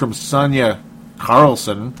quote from Sonia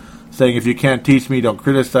Carlson saying, if you can't teach me, don't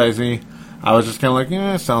criticize me. I was just kind of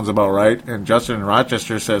like, sounds about right. And Justin in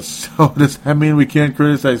Rochester says, so does that mean we can't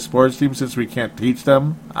criticize sports teams since we can't teach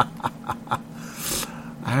them?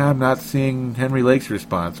 I'm not seeing Henry Lake's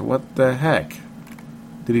response. What the heck?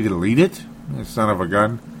 Did he delete it? Son of a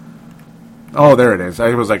gun. Oh, there it is.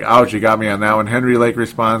 I was like, ouch, you got me on that one. Henry Lake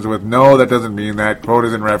responds with, no, that doesn't mean that. Quote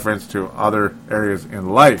is in reference to other areas in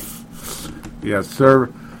life. Yes, sir.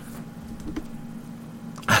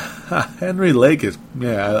 Henry Lake is,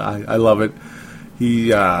 I love it.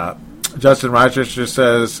 Justin Rochester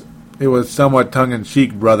says, it was somewhat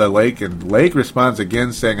tongue-in-cheek, brother Lake. And Lake responds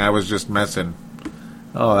again saying, I was just messing.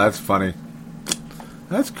 Oh, that's funny.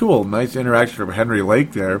 That's cool. Nice interaction from Henry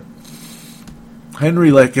Lake there.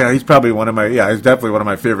 Henry Lake, he's probably he's definitely one of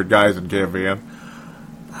my favorite guys in KFAN.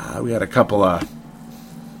 We had a couple of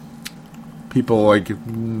people like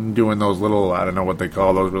doing those little, I don't know what they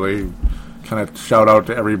call those, really kind of shout out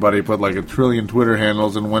to everybody, put like 1 trillion Twitter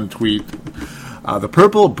handles in one tweet. The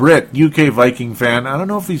Purple Brit, UK Viking fan, I don't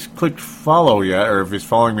know if he's clicked follow yet, or if he's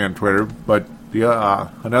following me on Twitter, but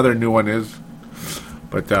another new one is.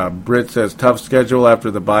 But Britt says, tough schedule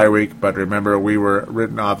after the bye week, but remember we were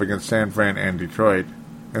written off against San Fran and Detroit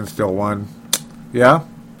and still won. Yeah?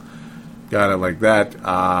 Got it like that.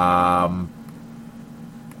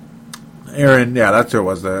 Aaron, that's who it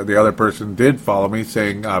was. The other person did follow me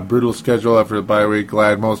saying, brutal schedule after the bye week.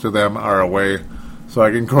 Glad most of them are away so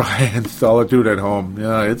I can cry in solitude at home.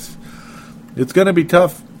 Yeah, it's going to be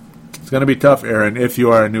tough. It's going to be tough, Aaron, if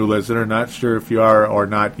you are a new listener. Not sure if you are or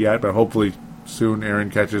not yet, but hopefully soon Aaron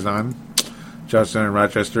catches on. Justin in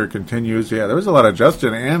Rochester continues. Yeah, there was a lot of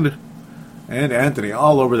Justin and Anthony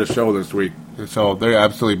all over the show this week. So they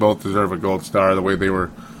absolutely both deserve a gold star the way they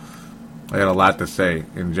had a lot to say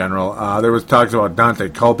in general. There was talks about Dante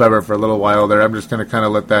Culpepper for a little while there. I'm just going to kind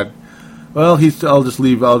of let that. Well, I'll just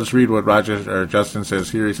read what Justin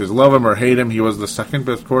says here. He says, love him or hate him, he was the second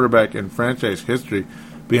best quarterback in franchise history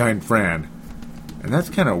behind Fran. And that's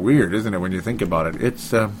kind of weird, isn't it, when you think about it?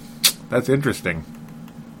 That's interesting.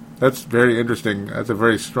 That's very interesting. That's a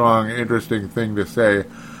very strong, interesting thing to say.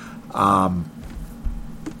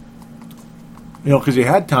 Because you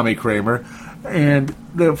had Tommy Kramer, and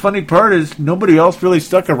the funny part is nobody else really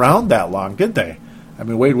stuck around that long, did they? I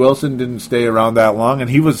mean, Wade Wilson didn't stay around that long, and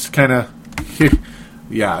he was kind of,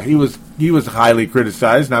 he was highly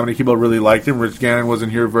criticized. Not many people really liked him. Rich Gannon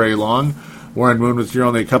wasn't here very long. Warren Moon was here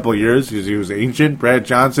only a couple of years because he was ancient. Brad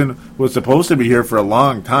Johnson was supposed to be here for a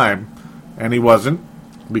long time, and he wasn't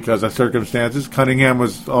because of circumstances. Cunningham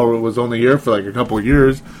was only here for like a couple of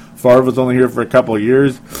years. Favre was only here for a couple of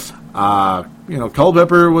years.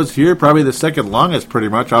 Culpepper was here probably the second longest, pretty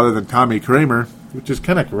much, other than Tommy Kramer, which is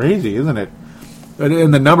kind of crazy, isn't it?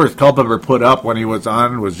 And the numbers Culpepper put up when he was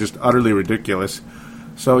on was just utterly ridiculous.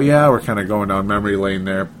 So, yeah, we're kind of going down memory lane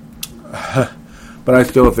there. But I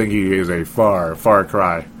still think he is a far, far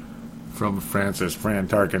cry from Fran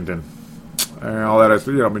Tarkenton. And all that,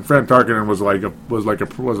 Fran Tarkenton was like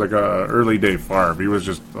a early day Favre. He was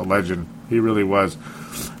just a legend. He really was.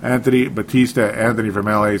 Anthony from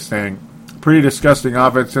LA saying, pretty disgusting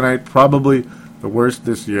offense tonight. Probably the worst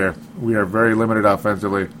this year. We are very limited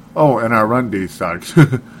offensively. Oh, and our run D sucks.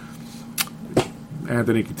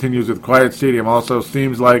 Anthony continues with quiet stadium. Also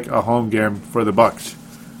seems like a home game for the Bucs.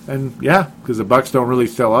 And yeah, because the Bucs don't really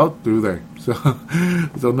sell out, do they? So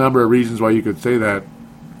there's a number of reasons why you could say that.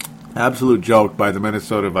 Absolute joke by the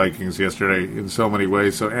Minnesota Vikings yesterday in so many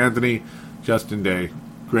ways. So Anthony, Justin Day,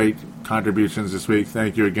 great contributions this week.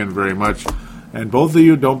 Thank you again very much. And both of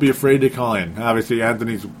you, don't be afraid to call in. Obviously,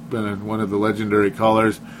 Anthony's been one of the legendary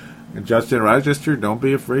callers. And Justin Rochester, don't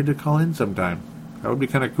be afraid to call in sometime. That would be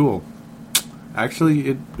kind of cool.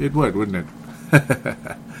 Actually, it would, wouldn't it?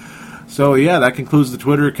 So, yeah, that concludes the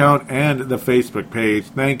Twitter account and the Facebook page.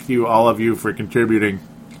 Thank you, all of you, for contributing.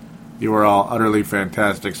 You are all utterly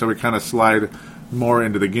fantastic. So we kind of slide more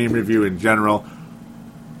into the game review in general.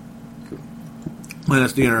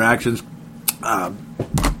 Minus the interactions.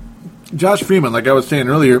 Josh Freeman, like I was saying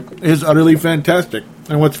earlier, is utterly fantastic.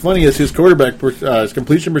 And what's funny is his quarterback, his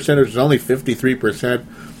completion percentage is only 53%.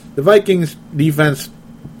 The Vikings defense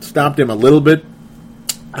stopped him a little bit.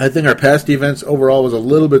 I think our pass defense overall was a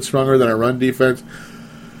little bit stronger than our run defense. Boy,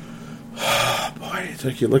 it's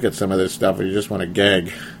like you look at some of this stuff and you just want to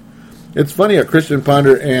gag. It's funny how Christian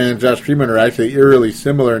Ponder and Josh Freeman are actually eerily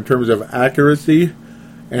similar in terms of accuracy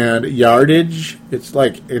and yardage. It's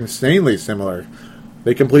like insanely similar.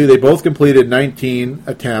 They both completed 19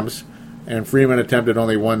 attempts, and Freeman attempted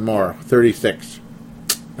only one more, 36.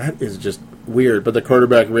 That is just weird. But the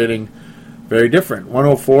quarterback rating, very different.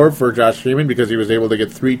 104 for Josh Freeman because he was able to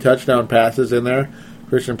get 3 touchdown passes in there.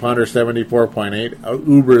 Christian Ponder, 74.8,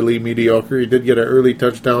 uberly mediocre. He did get an early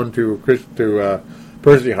touchdown to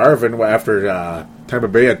Percy Harvin after Tampa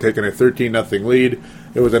Bay had taken a 13-0 lead.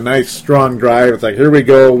 It was a nice, strong drive. It's like, here we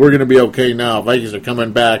go. We're going to be okay now. Vikings are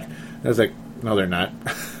coming back. I was like, no, they're not.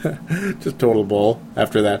 Just total bull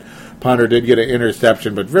after that. Ponder did get an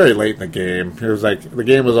interception, but very late in the game. It was like, the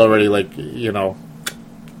game was already like, it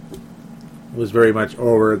was very much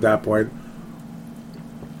over at that point.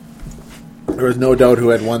 There was no doubt who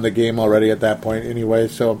had won the game already at that point anyway,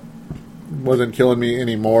 so it wasn't killing me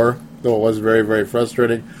anymore, though it was very, very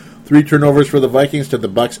frustrating. 3 turnovers for the Vikings to the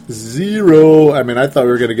Bucs, 0. I mean, I thought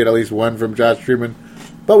we were going to get at least 1 from Josh Freeman,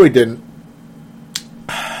 but we didn't.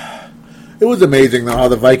 It was amazing, though, how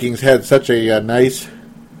the Vikings had such a nice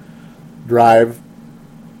drive.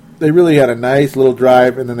 They really had a nice little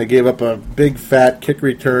drive, and then they gave up a big, fat kick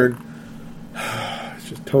return. It's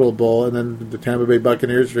just total bull. And then the Tampa Bay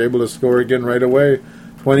Buccaneers were able to score again right away,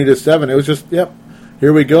 20-7. It was just, yep,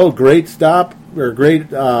 here we go. Great stop, or great,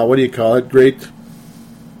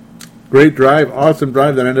 Great drive, awesome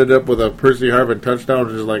drive that ended up with a Percy Harvin touchdown.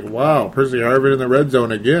 Just like, wow, Percy Harvin in the red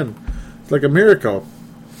zone again. It's like a miracle.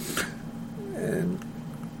 And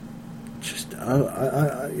just,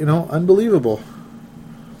 unbelievable.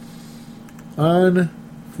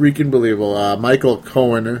 Unfreaking believable. Michael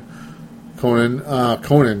Conan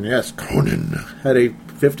had a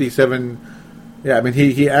 57. Yeah, I mean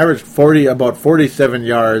he averaged about 47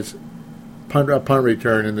 yards punt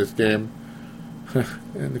return in this game,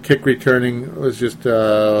 and the kick returning was just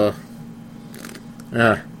It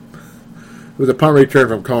was a punt return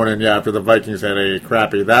from Conan. Yeah, after the Vikings had a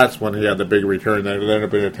crappy. That's when he had the big return that ended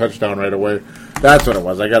up being a touchdown right away. That's what it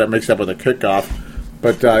was. I got it mixed up with a kickoff,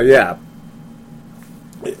 but yeah.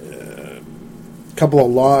 Couple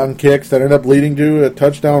of long kicks that ended up leading to a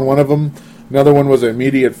touchdown. One of them, another one was an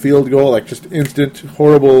immediate field goal, like just instant,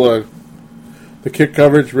 horrible. The kick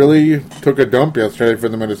coverage really took a dump yesterday for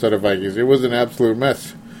the Minnesota Vikings. It was an absolute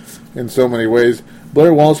mess in so many ways.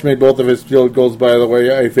 Blair Walsh made both of his field goals, by the way.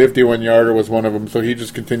 A 51-yarder was one of them, so he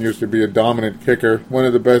just continues to be a dominant kicker, one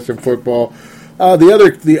of the best in football.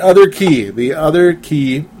 The other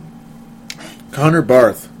key, Connor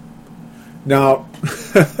Barth. Now,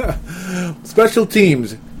 special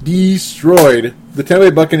teams destroyed. The Tampa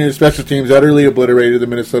Bay Buccaneers special teams utterly obliterated the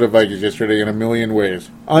Minnesota Vikings yesterday in a million ways.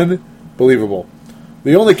 Unbelievable.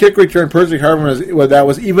 The only kick return Percy Harvin that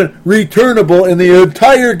was even returnable in the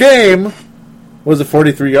entire game was a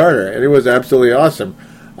 43-yarder, and it was absolutely awesome.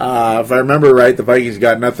 If I remember right, the Vikings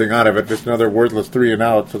got nothing out of it, just another worthless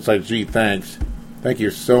 3-and-out, so it's like, gee, thanks. Thank you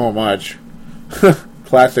so much.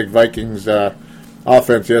 Classic Vikings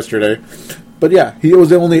offense yesterday. But yeah, he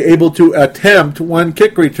was only able to attempt one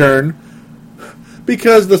kick return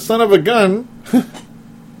because the son of a gun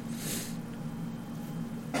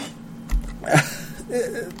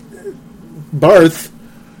Barth,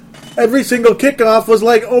 every single kickoff was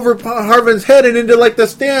like over Harvin's head and into like the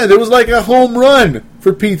stand. It was like a home run,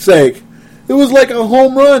 for Pete's sake. It was like a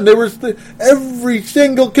home run. Every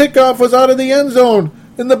single kickoff was out of the end zone.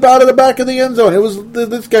 Out of the back of the end zone. It was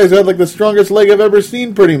this guy's had like the strongest leg I've ever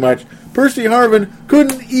seen, pretty much. Percy Harvin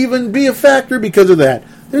couldn't even be a factor because of that.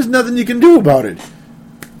 There's nothing you can do about it.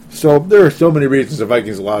 So there are so many reasons the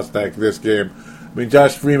Vikings lost this game. I mean,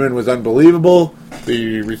 Josh Freeman was unbelievable.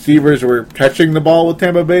 The receivers were catching the ball with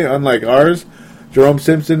Tampa Bay, unlike ours. Jerome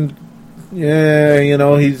Simpson, yeah,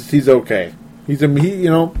 he's okay.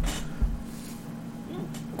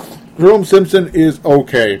 Jerome Simpson is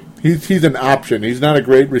okay. He's an option. He's not a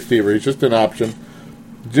great receiver. He's just an option.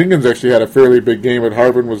 Jenkins actually had a fairly big game, but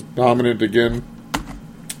Harvin was dominant again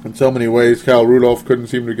in so many ways. Kyle Rudolph couldn't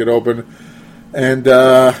seem to get open. And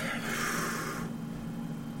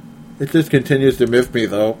it just continues to miff me,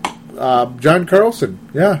 though. John Carlson,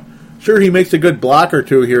 yeah. Sure, he makes a good block or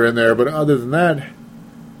two here and there, but other than that,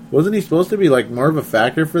 wasn't he supposed to be like more of a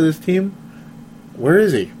factor for this team? Where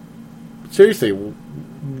is he? Seriously,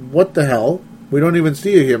 what the hell? We don't even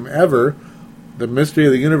see him ever. The mystery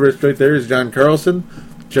of the universe right there is John Carlson.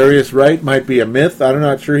 Jarius Wright might be a myth. I'm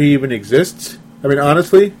not sure he even exists. I mean,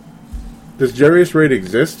 honestly, does Jarius Wright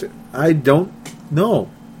exist? I don't know.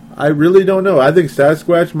 I really don't know. I think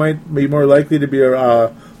Sasquatch might be more likely to be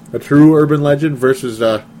a true urban legend versus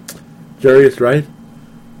Jarius Wright.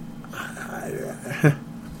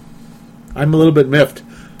 I'm a little bit miffed.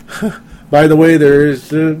 By the way, there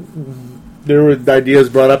were ideas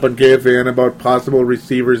brought up on KFAN about possible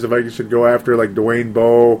receivers the Vikings should go after, like Dwayne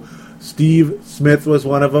Bowe. Steve Smith was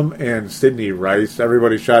one of them, and Sidney Rice.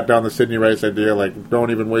 Everybody shot down the Sidney Rice idea, like, don't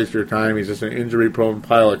even waste your time. He's just an injury-prone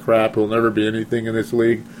pile of crap who'll never be anything in this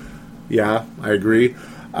league. Yeah, I agree.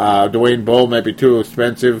 Dwayne Bowe might be too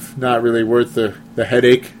expensive, not really worth the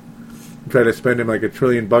headache. Try to spend him like $1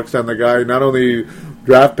 trillion on the guy. Not only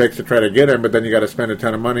draft picks to try to get him, but then you got to spend a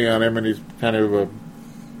ton of money on him, and he's kind of a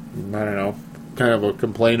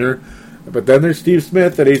complainer. But then there's Steve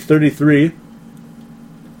Smith at age 33,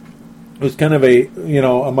 who's kind of a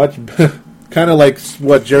much kind of like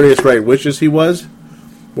what Jarius Wright wishes he was,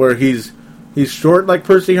 where he's short like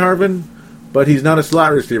Percy Harvin, but he's not a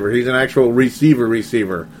slot receiver. He's an actual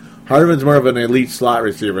receiver. Harvin's more of an elite slot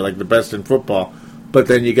receiver, like the best in football. But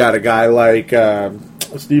then you got a guy like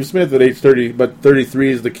Steve Smith at age 30, but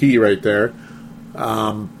 33 is the key right there,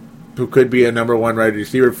 who could be a number one wide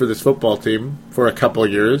receiver for this football team for a couple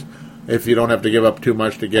of years if you don't have to give up too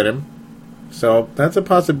much to get him. So that's a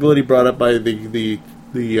possibility brought up by the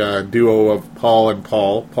duo of Paul Allen,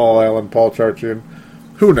 Paul Charchian.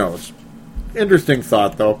 Who knows? Interesting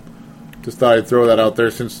thought, though. Just thought I'd throw that out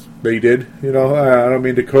there since they did. I don't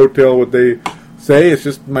mean to coattail what they say. It's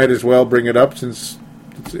just might as well bring it up since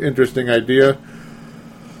it's an interesting idea.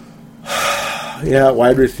 Yeah,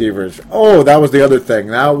 wide receivers. Oh, that was the other thing.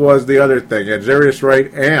 Yeah, Jarius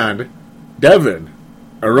Wright and Devin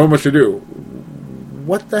Aromashadu.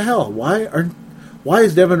 What the hell? Why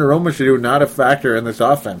is Devin Aromashadu not a factor in this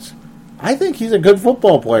offense? I think he's a good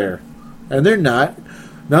football player, and they're not.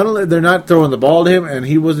 Not only they're not throwing the ball to him, and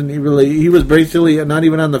he was basically not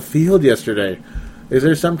even on the field yesterday. Is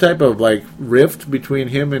there some type of rift between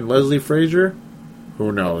him and Leslie Frazier?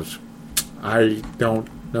 Who knows? I don't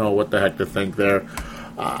know what the heck to think there.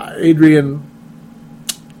 Adrian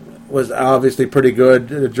was obviously pretty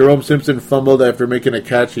good. Jerome Simpson fumbled after making a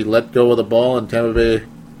catch. He let go of the ball, and Tampa Bay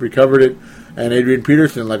recovered it. And Adrian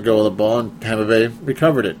Peterson let go of the ball, and Tampa Bay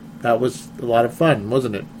recovered it. That was a lot of fun,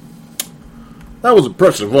 wasn't it? That was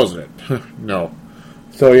impressive, wasn't it? No.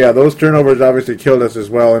 So, yeah, those turnovers obviously killed us as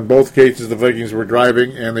well. In both cases, the Vikings were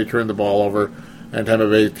driving, and they turned the ball over, and Tampa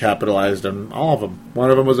Bay capitalized on all of them. One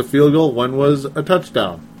of them was a field goal. One was a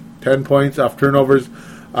touchdown. 10 points off turnovers.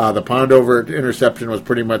 The Pondover interception was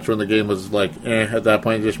pretty much when the game was at that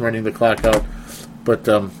point, just running the clock out. But,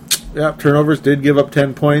 yeah, turnovers did give up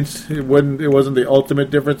 10 points. It wasn't the ultimate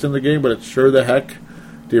difference in the game, but it sure the heck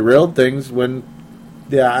derailed things when,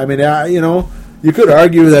 you could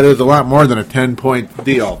argue that it was a lot more than a 10-point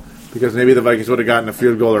deal because maybe the Vikings would have gotten a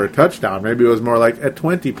field goal or a touchdown. Maybe it was more like a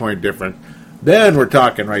 20-point difference. Then we're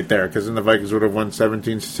talking right there because then the Vikings would have won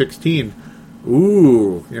 17-16.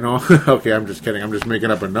 Ooh, okay, I'm just kidding. I'm just making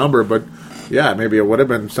up a number, but yeah, maybe it would have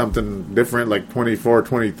been something different, like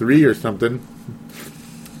 24-23 or something.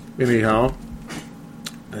 Anyhow,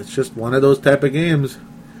 it's just one of those type of games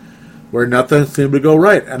where nothing seemed to go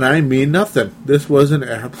right, and I mean nothing. This was an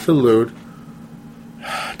absolute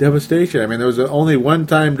devastation. I mean, there was only one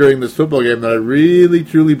time during this football game that I really,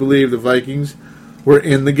 truly believe the Vikings were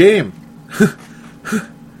in the game.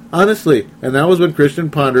 Honestly. And that was when Christian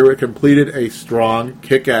Ponder completed a strong,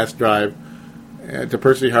 kick-ass drive to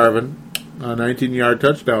Percy Harvin, a 19-yard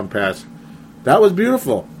touchdown pass. That was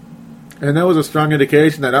beautiful. And that was a strong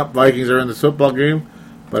indication that Vikings are in this football game.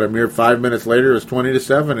 But a mere 5 minutes later, it was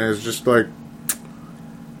 20-7. And it's just like...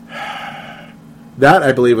 That,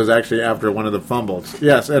 I believe, was actually after one of the fumbles.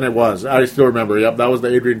 Yes, and it was. I still remember. Yep, that was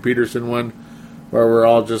the Adrian Peterson one where we're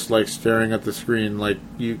all just staring at the screen I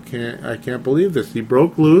can't believe this. He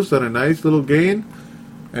broke loose on a nice little gain,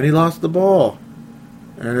 and he lost the ball.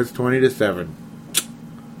 And it's 20-7.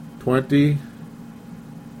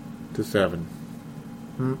 20-7.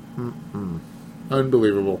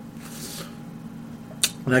 Unbelievable.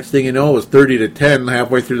 Next thing you know, it was 30-10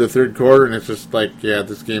 halfway through the third quarter, and it's just like, yeah,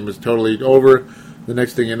 this game is totally over. The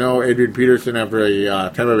next thing you know, Adrian Peterson, after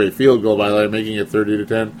a Tampa Bay field goal violation, making it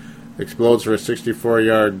 30-10, explodes for a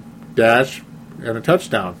 64-yard dash and a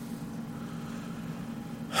touchdown.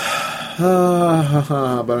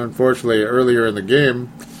 But unfortunately, earlier in the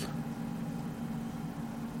game,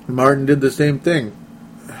 Martin did the same thing.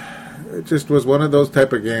 It just was one of those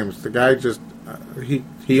type of games. The guy just,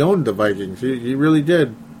 he owned the Vikings. He really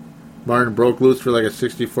did. Martin broke loose for like a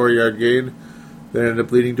 64-yard gain that ended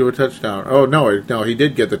up leading to a touchdown. Oh, no, he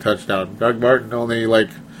did get the touchdown. Doug Martin only like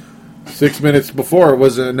 6 minutes before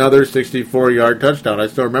was another 64-yard touchdown. I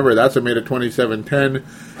still remember that's what made it 27-10.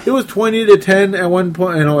 It was 20-10 at one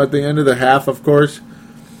point, at the end of the half, of course.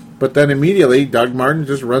 But then immediately, Doug Martin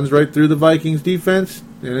just runs right through the Vikings defense,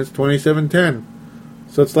 and it's 27-10.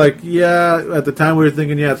 So it's like, yeah, at the time we were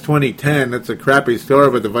thinking, yeah, it's 2010. That's a crappy score,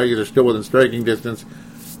 but the Vikings are still within striking distance.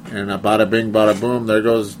 And bada bing, bada boom, there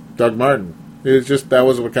goes Doug Martin. It was just, that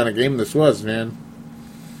was what kind of game this was, man.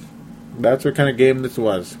 That's what kind of game this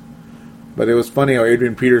was. But it was funny how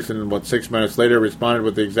Adrian Peterson, 6 minutes later, responded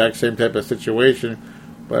with the exact same type of situation.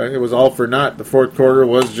 But it was all for naught. The fourth quarter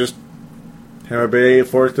was just Tampa Bay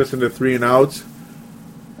forced us into 3 and outs.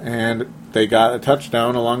 And they got a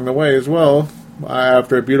touchdown along the way as well.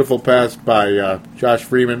 After a beautiful pass by Josh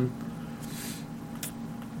Freeman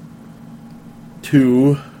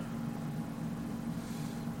to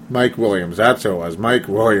Mike Williams. That's who it was. Mike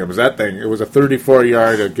Williams. That thing. It was a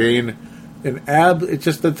 34-yard gain. It's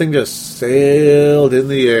just the thing just sailed in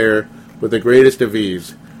the air with the greatest of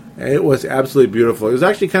ease. It was absolutely beautiful. It was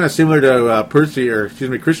actually kind of similar to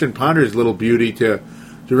Christian Ponder's little beauty to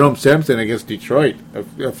Jerome Simpson against Detroit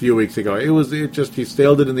a few weeks ago. He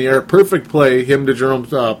sailed it in the air. Perfect play, him to Jerome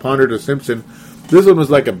Ponder to Simpson. This one was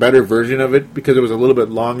like a better version of it because it was a little bit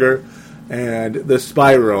longer, and the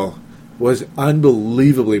spiral was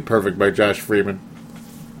unbelievably perfect by Josh Freeman.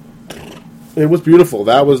 It was beautiful.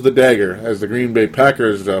 That was the dagger, as the Green Bay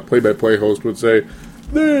Packers play-by-play host would say.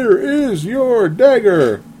 There is your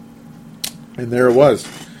dagger. And there it was.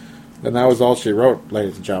 And that was all she wrote,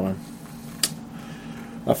 ladies and gentlemen.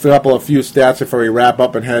 A few stats before we wrap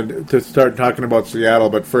up and head to start talking about Seattle.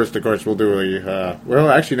 But first, of course, we'll do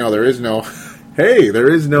there is no...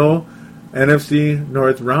 there is no NFC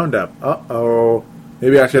North Roundup. Uh-oh.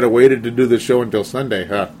 Maybe I should have waited to do the show until Sunday.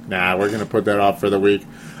 Nah, we're going to put that off for the week.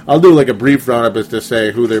 I'll do like a brief roundup as to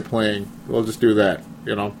say who they're playing. We'll just do that,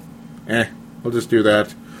 We'll just do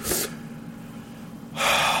that.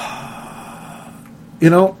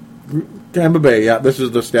 Tampa Bay, this is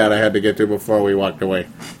the stat I had to get to before we walked away.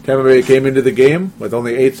 Tampa Bay came into the game with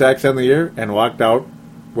only 8 sacks on the year and walked out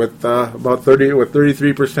with about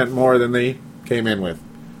 33% more than they came in with.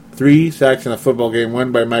 3 sacks in a football game,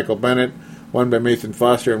 one by Michael Bennett, one by Mason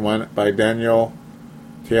Foster, and one by Daniel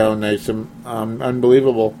Nason.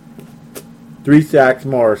 Unbelievable. 3 sacks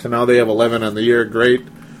more, so now they have 11 on the year. Great.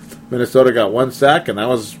 Minnesota got 1 sack, and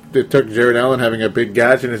it took Jared Allen having a big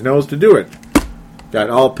gash in his nose to do it. Got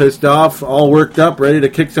all pissed off, all worked up, ready to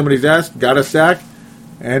kick somebody's ass, got a sack,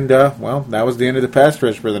 and, that was the end of the pass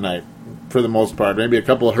rush for the night, for the most part. Maybe a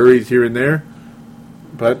couple of hurries here and there,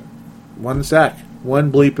 but 1 sack. 1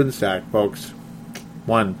 bleeping sack, folks.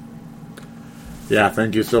 1. Yeah,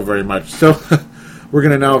 thank you so very much. So, we're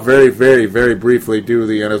going to now very, very, very briefly do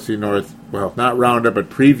the NFC North, not roundup, but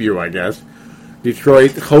preview, I guess.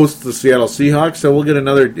 Detroit hosts the Seattle Seahawks, so we'll get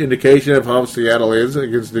another indication of how Seattle is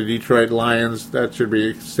against the Detroit Lions. That should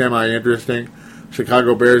be semi-interesting.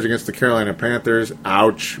 Chicago Bears against the Carolina Panthers.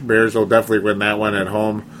 Ouch. Bears will definitely win that one at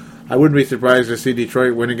home. I wouldn't be surprised to see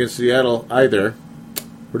Detroit win against Seattle either.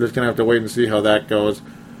 We're just going to have to wait and see how that goes.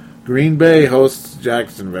 Green Bay hosts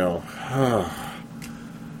Jacksonville.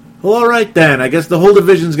 Well, all right then. I guess the whole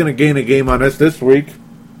division's going to gain a game on us this week.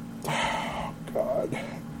 Oh, God.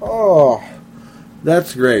 Oh,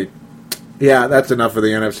 that's great. Yeah, that's enough for the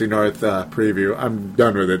NFC North preview. I'm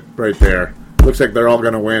done with it right there. Looks like they're all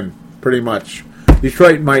going to win, pretty much.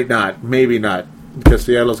 Detroit might not, maybe not, because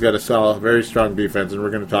Seattle's got a solid, very strong defense, and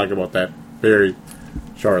we're going to talk about that very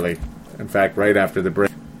shortly. In fact, right after the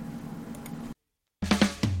break.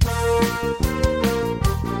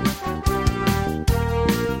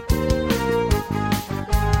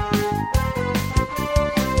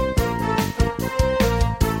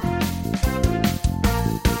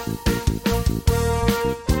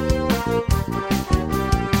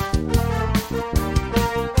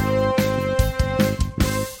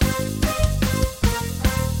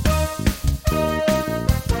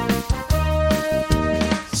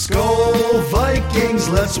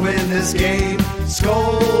 Let's win this game.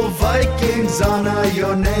 Skol Vikings, honor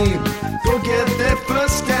your name. Go get that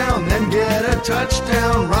first down, then get a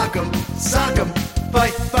touchdown. Rock 'em, sock 'em,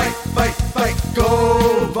 fight, fight, fight, fight.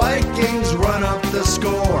 Go Vikings, run up the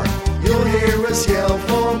score. You'll hear us yell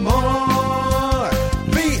for more.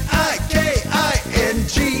 V-I-K-I-N-G-S.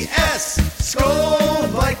 Skol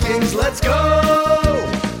Vikings, let's go.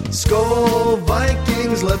 Skol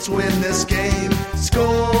Vikings, let's win this game.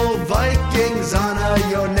 Skol Vikings, honor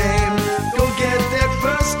your name. Go get that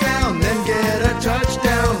first down, then get a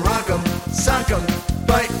touchdown. Rock 'em, sock 'em,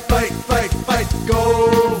 fight, fight, fight, fight.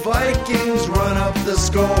 Go Vikings, run up the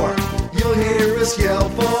score. You'll hear us yell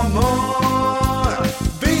for more.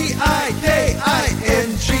 V-I-K-I-N-G-S.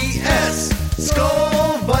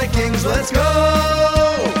 Skol Vikings, let's go.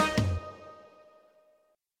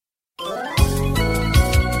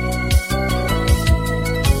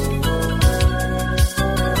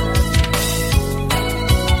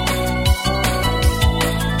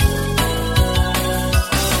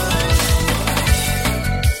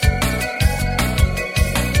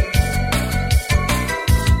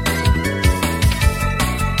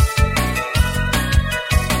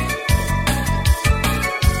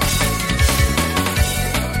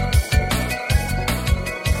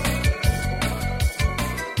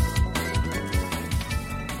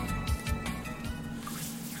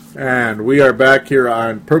 And we are back here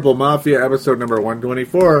on Purple Mafia, episode number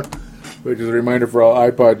 124, which is a reminder for all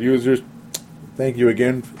iPod users. Thank you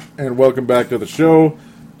again, and welcome back to the show.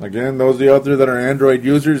 Again, those of you out there that are Android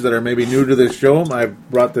users that are maybe new to this show,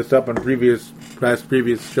 I've brought this up on previous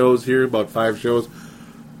shows here, about 5 shows.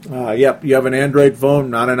 Yep, you have an Android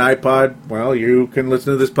phone, not an iPod. Well, you can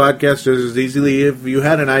listen to this podcast just as easily if you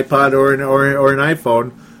had an iPod or an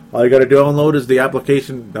iPhone. All you got to download is the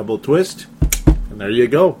application Double Twist, and there you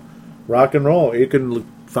go. Rock and roll. You can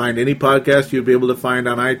find any podcast you'd be able to find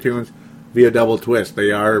on iTunes via Double Twist.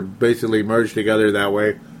 They are basically merged together that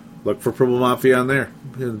way. Look for Purple Mafia on there,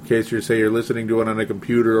 in case you're listening to it on a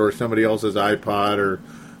computer or somebody else's iPod or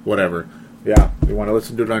whatever. Yeah, you want to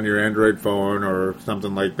listen to it on your Android phone or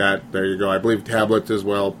something like that. There you go. I believe tablets as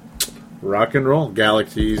well. Rock and roll.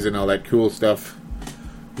 Galaxies and all that cool stuff.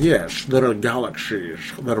 Yes, there are galaxies.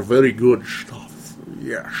 They're very good stuff.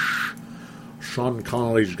 Yes. Sean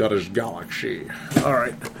Connery's got his galaxy. All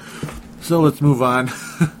right. So let's move on.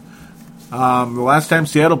 The last time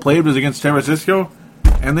Seattle played was against San Francisco,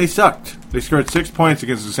 and they sucked. They scored 6 points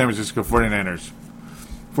against the San Francisco 49ers.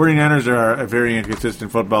 49ers are a very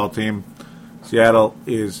inconsistent football team. Seattle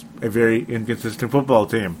is a very inconsistent football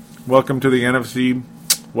team. Welcome to the NFC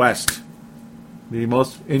West, the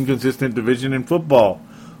most inconsistent division in football.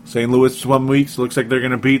 St. Louis one week looks like they're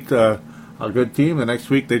going to beat a good team. The next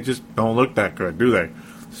week they just don't look that good, do they?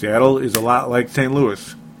 Seattle is a lot like St.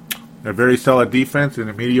 Louis. A very solid defense and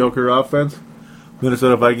a mediocre offense.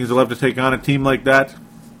 Minnesota Vikings will have to take on a team like that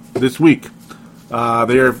this week. They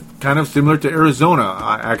are kind of similar to Arizona,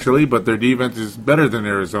 actually, but their defense is better than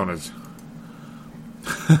Arizona's.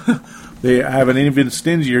 They have an even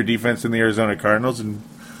stingier defense than the Arizona Cardinals,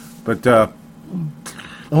 but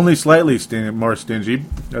only slightly more stingy,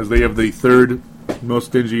 as they have the third most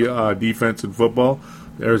stingy defense in football.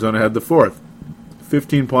 Arizona had the fourth.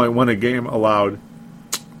 15.1 a game allowed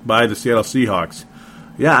by the Seattle Seahawks.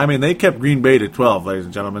 Yeah, I mean, they kept Green Bay to 12, ladies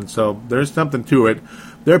and gentlemen, so there's something to it.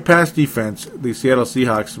 Their pass defense, the Seattle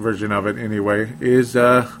Seahawks version of it anyway, is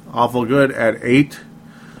awful good at 8.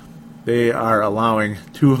 They are allowing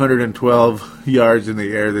 212 yards in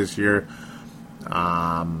the air this year.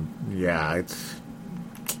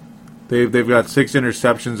 They've got 6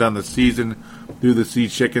 interceptions on the season through the Sea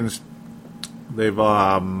Chickens. They've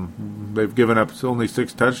given up only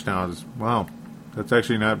 6 touchdowns. Wow, that's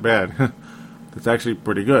actually not bad. That's actually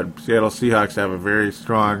pretty good. Seattle Seahawks have a very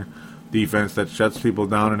strong defense that shuts people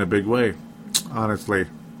down in a big way, honestly.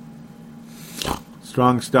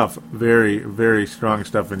 Strong stuff. Very, very strong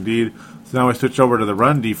stuff indeed. So now we switch over to the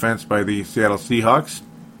run defense by the Seattle Seahawks.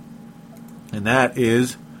 And that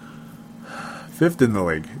is 5th in the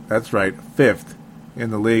league. That's right, 5th in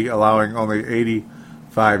the league, allowing only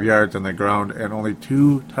 85 yards on the ground and only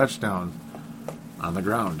 2 touchdowns on the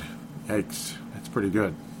ground. Yikes. That's pretty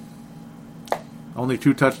good. Only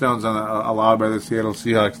 2 touchdowns allowed by the Seattle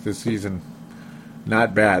Seahawks this season.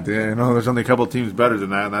 Not bad. You know, there's only a couple teams better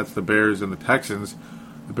than that, and that's the Bears and the Texans.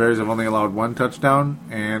 The Bears have only allowed 1 touchdown,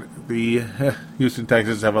 and the Houston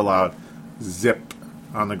Texans have allowed 0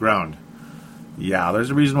 on the ground. Yeah,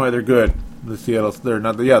 there's a reason why they're good. The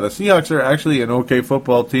Seahawks are actually an okay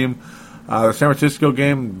football team. The San Francisco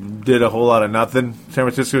game did a whole lot of nothing. San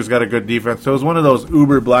Francisco's got a good defense, so it was one of those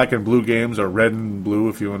uber black and blue games, or red and blue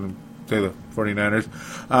if you want to say the 49ers.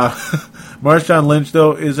 Marshawn Lynch,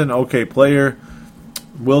 though, is an okay player.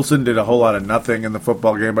 Wilson did a whole lot of nothing in the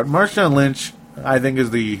football game, but Marshawn Lynch, I think,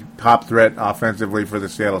 is the top threat offensively for the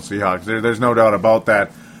Seattle Seahawks. There's no doubt about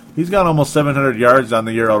that. He's got almost 700 yards on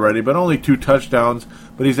the year already, but only 2 touchdowns.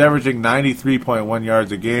 But he's averaging 93.1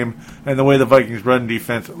 yards a game. And the way the Vikings' run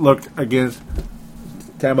defense looked against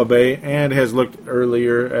Tampa Bay and has looked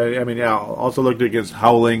earlier, also looked against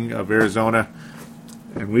Howling of Arizona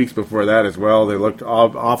and weeks before that as well. They looked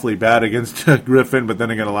awfully bad against Griffin, but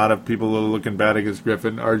then again, a lot of people are looking bad against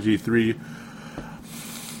Griffin, RG3.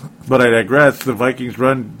 But I digress. The Vikings'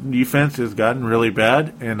 run defense has gotten really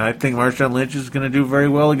bad, and I think Marshawn Lynch is going to do very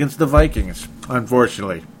well against the Vikings,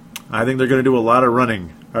 unfortunately. I think they're going to do a lot of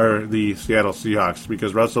running, the Seattle Seahawks,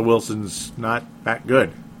 because Russell Wilson's not that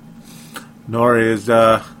good, nor is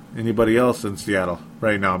anybody else in Seattle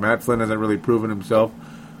right now. Matt Flynn hasn't really proven himself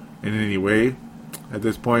in any way at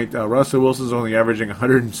this point. Russell Wilson's only averaging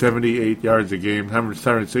 178 yards a game,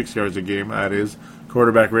 106 yards a game, that is.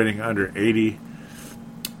 Quarterback rating under 80.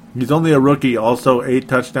 He's only a rookie, also 8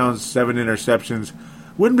 touchdowns, 7 interceptions.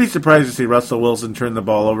 Wouldn't be surprised to see Russell Wilson turn the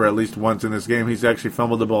ball over at least once in this game. He's actually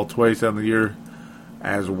fumbled the ball twice on the year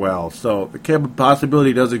as well. So the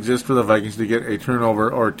possibility does exist for the Vikings to get a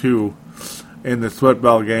turnover or 2 in the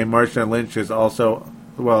football game. Marshawn Lynch is also,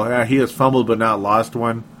 he has fumbled but not lost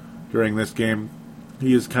one during this game.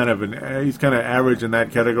 He is kind of average in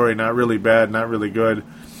that category, not really bad, not really good.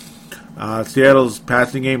 Seattle's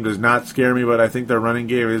passing game does not scare me, but I think their running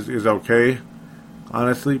game is okay,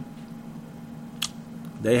 honestly.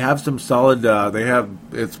 They have some solid,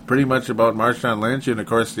 it's pretty much about Marshawn Lynch, and of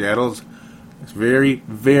course Seattle's very,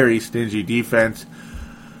 very stingy defense.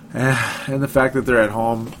 And the fact that they're at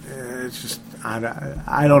home, it's just,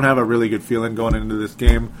 I don't have a really good feeling going into this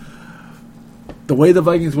game. The way the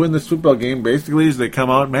Vikings win this football game basically is they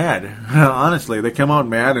come out mad. Honestly, they come out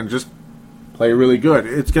mad and just play really good.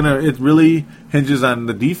 It really hinges on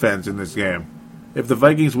the defense in this game. If the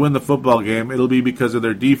Vikings win the football game, it'll be because of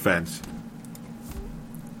their defense.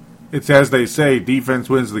 It's as they say, defense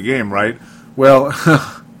wins the game, right? Well,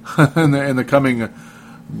 in the coming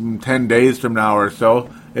 10 days from now or so,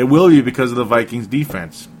 it will be because of the Vikings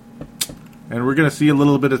defense. And we're going to see a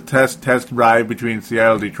little bit of test ride between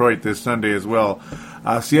Seattle and Detroit this Sunday as well.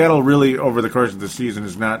 Seattle really, over the course of the season,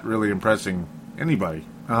 is not really impressing anybody.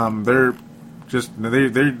 They are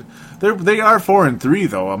 4-3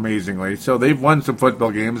 though, amazingly. So they've won some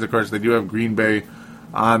football games. Of course, they do have Green Bay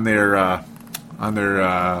on their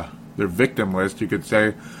victim list, you could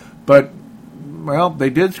say. But they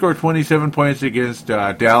did score 27 points against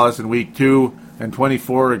Dallas in Week 2 and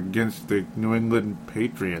 24 against the New England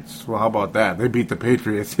Patriots. Well, how about that? They beat the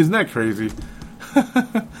Patriots. Isn't that crazy?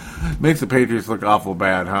 Makes the Patriots look awful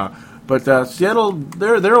bad, huh? But Seattle,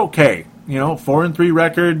 they're okay. 4-3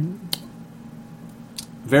 record.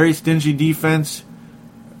 Very stingy defense.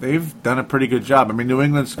 They've done a pretty good job. New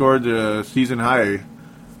England scored a season high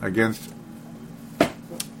against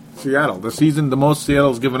Seattle. The most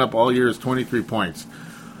Seattle's given up all year is 23 points.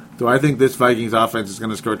 Do I think this Vikings offense is going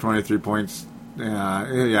to score 23 points?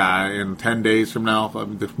 In 10 days from now.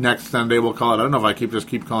 The next Sunday we'll call it. I don't know if I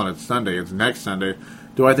keep calling it Sunday. It's next Sunday.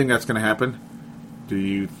 Do I think that's going to happen? Do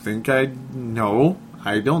you think No,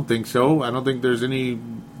 I don't think so. I don't think there's any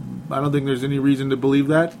reason to believe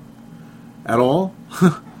that at all.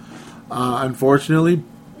 Unfortunately.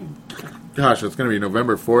 Gosh, it's going to be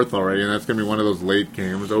November 4th already, and that's going to be one of those late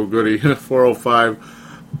games. Oh, goody. 4:05.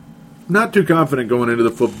 Not too confident going into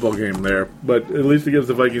the football game there, but at least it gives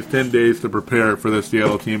the Vikings 10 days to prepare for the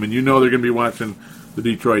Seattle team, and they're going to be watching the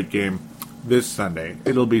Detroit game this Sunday.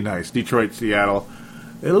 It'll be nice. Detroit-Seattle.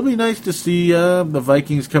 It'll be nice to see the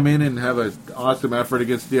Vikings come in and have an awesome effort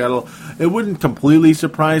against Seattle. It wouldn't completely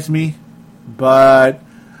surprise me, but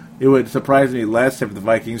it would surprise me less if the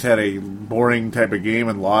Vikings had a boring type of game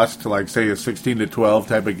and lost to, say, a 16-12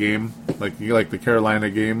 type of game, like the Carolina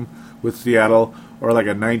game with Seattle, or like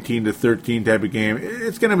a 19-13 type of game.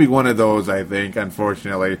 It's going to be one of those, I think,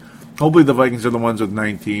 unfortunately. Hopefully the Vikings are the ones with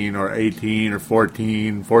 19 or 18 or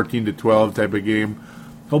 14-12 type of game.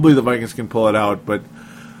 Hopefully the Vikings can pull it out, but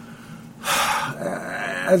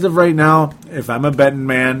as of right now, if I'm a betting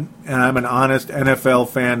man and I'm an honest NFL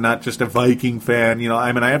fan, not just a Viking fan,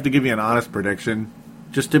 I have to give you an honest prediction.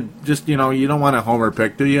 You don't want a homer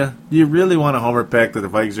pick, do you? Do you really want a homer pick that the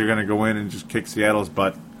Vikings are going to go in and just kick Seattle's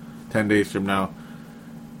butt 10 days from now?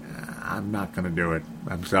 I'm not going to do it.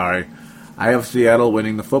 I'm sorry. I have Seattle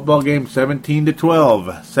winning the football game 17-12.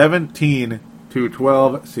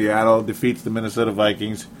 17-12. Seattle defeats the Minnesota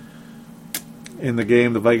Vikings. In the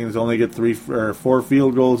game, the Vikings only get 4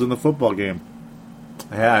 field goals in the football game.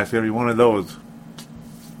 Yeah, it's going to be one of those.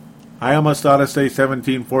 I almost thought I'd say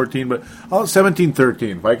 17-14, but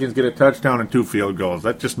 17-13. Vikings get a touchdown and 2 field goals.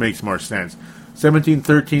 That just makes more sense.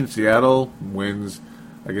 17-13, Seattle wins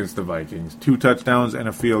against the Vikings. 2 touchdowns and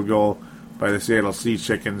a field goal by the Seattle Sea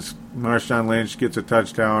Chickens. Marshawn Lynch gets a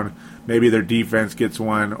touchdown. Maybe their defense gets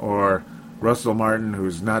one, or Russell Martin,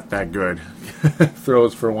 who's not that good,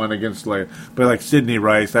 throws for one against but Sidney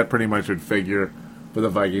Rice. That pretty much would figure for the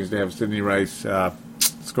Vikings to have Sidney Rice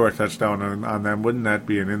score a touchdown on them. Wouldn't that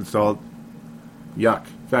be an insult? Yuck.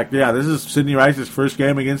 In fact, this is Sidney Rice's first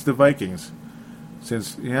game against the Vikings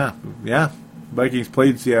since, Vikings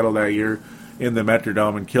played Seattle that year in the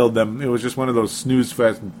Metrodome and killed them. It was just one of those snooze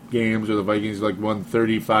fest games where the Vikings won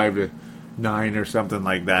 35-9 or something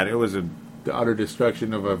like that. It was the utter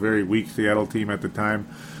destruction of a very weak Seattle team at the time.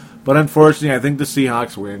 But unfortunately, I think the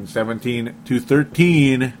Seahawks win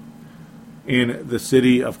 17-13 in the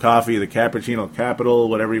city of coffee, the cappuccino capital,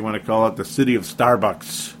 whatever you want to call it, the city of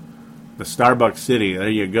Starbucks. The Starbucks city. There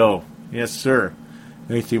you go. Yes, sir.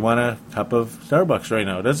 Makes you want a cup of Starbucks right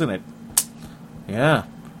now, doesn't it? Yeah.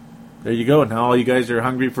 There you go. Now all you guys are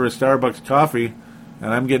hungry for a Starbucks coffee,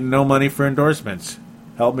 and I'm getting no money for endorsements.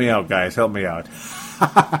 Help me out, guys. Help me out.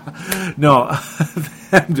 No,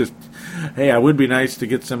 I'm just... Hey, it would be nice to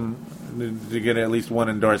get at least one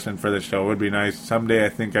endorsement for the show. It would be nice. Someday I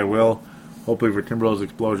think I will. Hopefully for Timberwolves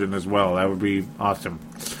Explosion as well. That would be awesome.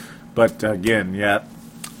 But again,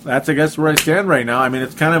 that's I guess where I stand right now. I mean,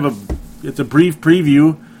 it's kind of it's a brief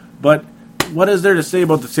preview, but what is there to say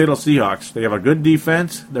about the Seattle Seahawks? They have a good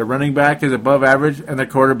defense, their running back is above average, and their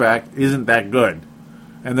quarterback isn't that good.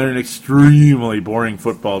 And they're an extremely boring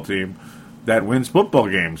football team that wins football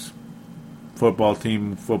games.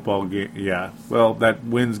 That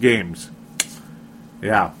wins games.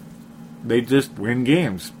 Yeah. They just win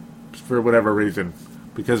games for whatever reason.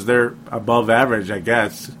 Because they're above average, I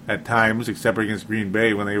guess, at times, except against Green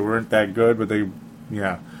Bay when they weren't that good, but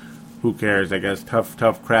who cares, I guess.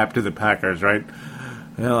 Tough crap to the Packers, right?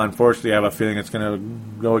 Well, unfortunately, I have a feeling it's going to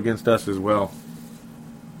go against us as well.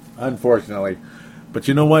 Unfortunately. But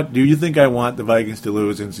you know what? Do you think I want the Vikings to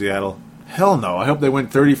lose in Seattle? Hell no. I hope they win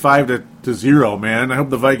 35-0, man. I hope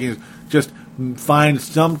the Vikings just find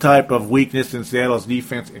some type of weakness in Seattle's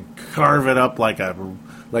defense and carve it up like a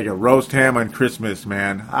roast ham on Christmas,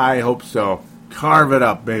 man. I hope so. Carve it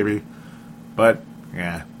up, baby. But,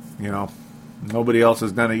 nobody else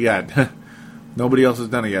has done it yet. Nobody else has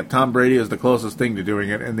done it yet. Tom Brady is the closest thing to doing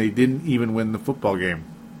it, and they didn't even win the football game.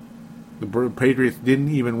 The Patriots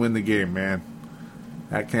didn't even win the game, man.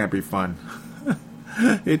 That can't be fun.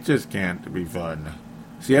 It just can't be fun.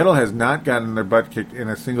 Seattle has not gotten their butt kicked in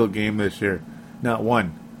a single game this year. Not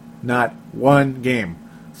one. Not one game.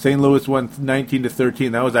 St. Louis won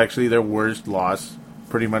 19-13. That was actually their worst loss,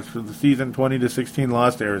 pretty much for the season. 20-16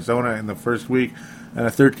 loss to Arizona in the first week, and a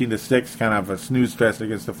 13-6 kind of a snooze fest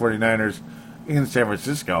against the 49ers in San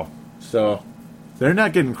Francisco. So they're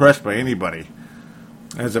not getting crushed by anybody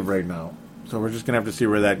as of right now. So we're just gonna have to see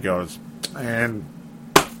where that goes. And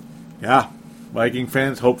Viking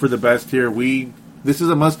fans, hope for the best here. This is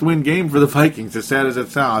a must-win game for the Vikings. As sad as it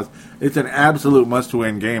sounds, it's an absolute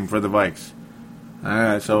must-win game for the Vikes.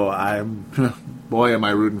 So boy, am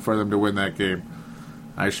I rooting for them to win that game.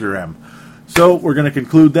 I sure am. So we're going to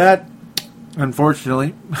conclude that.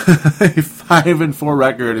 Unfortunately, a 5-4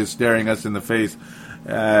 record is staring us in the face,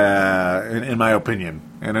 in my opinion,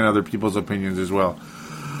 and in other people's opinions as well.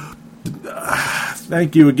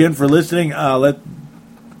 Thank you again for listening.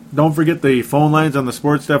 Don't forget the phone lines on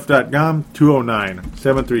thesportstuff.com,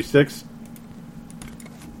 209-736.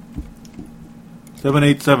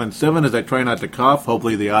 7877 as I try not to cough.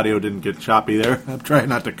 Hopefully the audio didn't get choppy there. I'm trying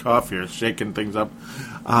not to cough here, shaking things up.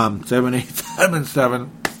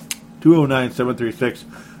 7877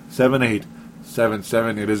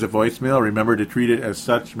 209-736-7877. It is a voicemail. Remember to treat it as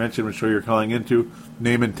such. Mention which show you're calling into.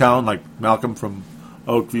 Name and town, like Malcolm from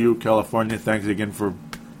Oakview, California. Thanks again for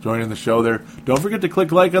joining the show there. Don't forget to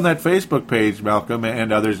click like on that Facebook page, Malcolm,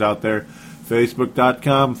 and others out there.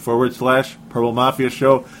 Facebook.com/Purple Mafia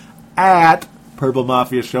Show. At Purple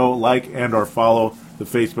Mafia Show, like and or follow the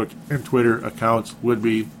Facebook and Twitter accounts would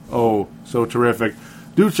be so terrific.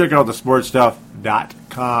 Do check out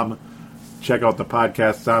thesportstuff.com. Check out the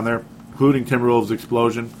podcasts on there, including Timberwolves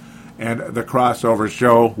Explosion and the Crossover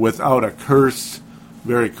Show, Without a Curse.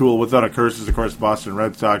 Very cool. Without a Curse is, of course, Boston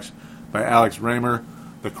Red Sox by Alex Raymer.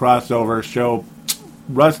 The Crossover Show,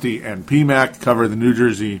 Rusty and PMAC cover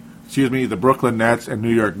the Brooklyn Nets and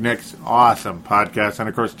New York Knicks. Awesome podcast. And,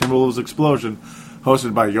 of course, Timberwolves Explosion,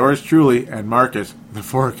 hosted by yours truly and Marcus, the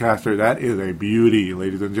forecaster. That is a beauty,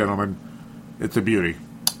 ladies and gentlemen. It's a beauty.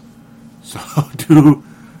 So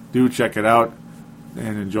do check it out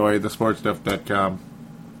and enjoy thesportstuff.com.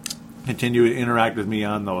 Continue to interact with me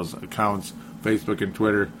on those accounts, Facebook and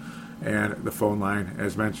Twitter, and the phone line,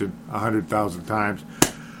 as mentioned 100,000 times.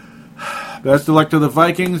 Best of luck to the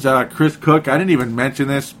Vikings. Chris Cook, I didn't even mention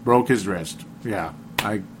this, broke his wrist. Yeah,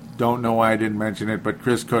 I don't know why I didn't mention it, but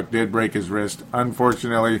Chris Cook did break his wrist.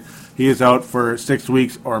 Unfortunately, he is out for 6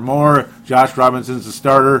 weeks or more. Josh Robinson's the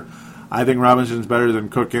starter. I think Robinson's better than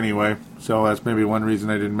Cook anyway, so that's maybe one reason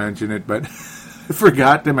I didn't mention it, but I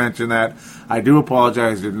forgot to mention that. I do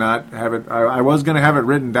apologize. Did not have it. I was going to have it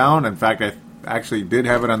written down. In fact, I actually did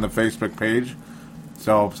have it on the Facebook page.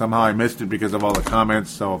 So somehow I missed it because of all the comments.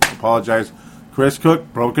 So apologize. Chris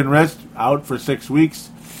Cook, broken wrist, out for 6 weeks.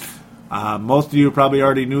 Most of you probably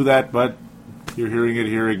already knew that, but you're hearing it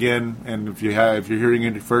here again. And if you're hearing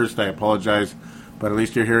it first, I apologize. But at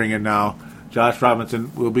least you're hearing it now. Josh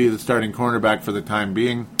Robinson will be the starting cornerback for the time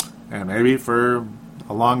being, and maybe for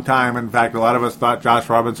a long time. In fact, a lot of us thought Josh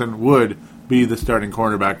Robinson would be the starting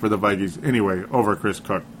cornerback for the Vikings anyway, over Chris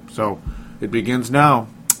Cook. So it begins now,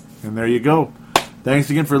 and there you go. Thanks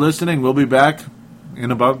again for listening. We'll be back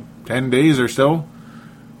in about 10 days or so,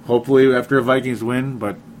 hopefully after a Vikings win,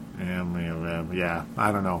 but yeah,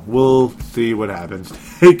 I don't know. We'll see what happens.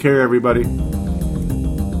 Take care, everybody.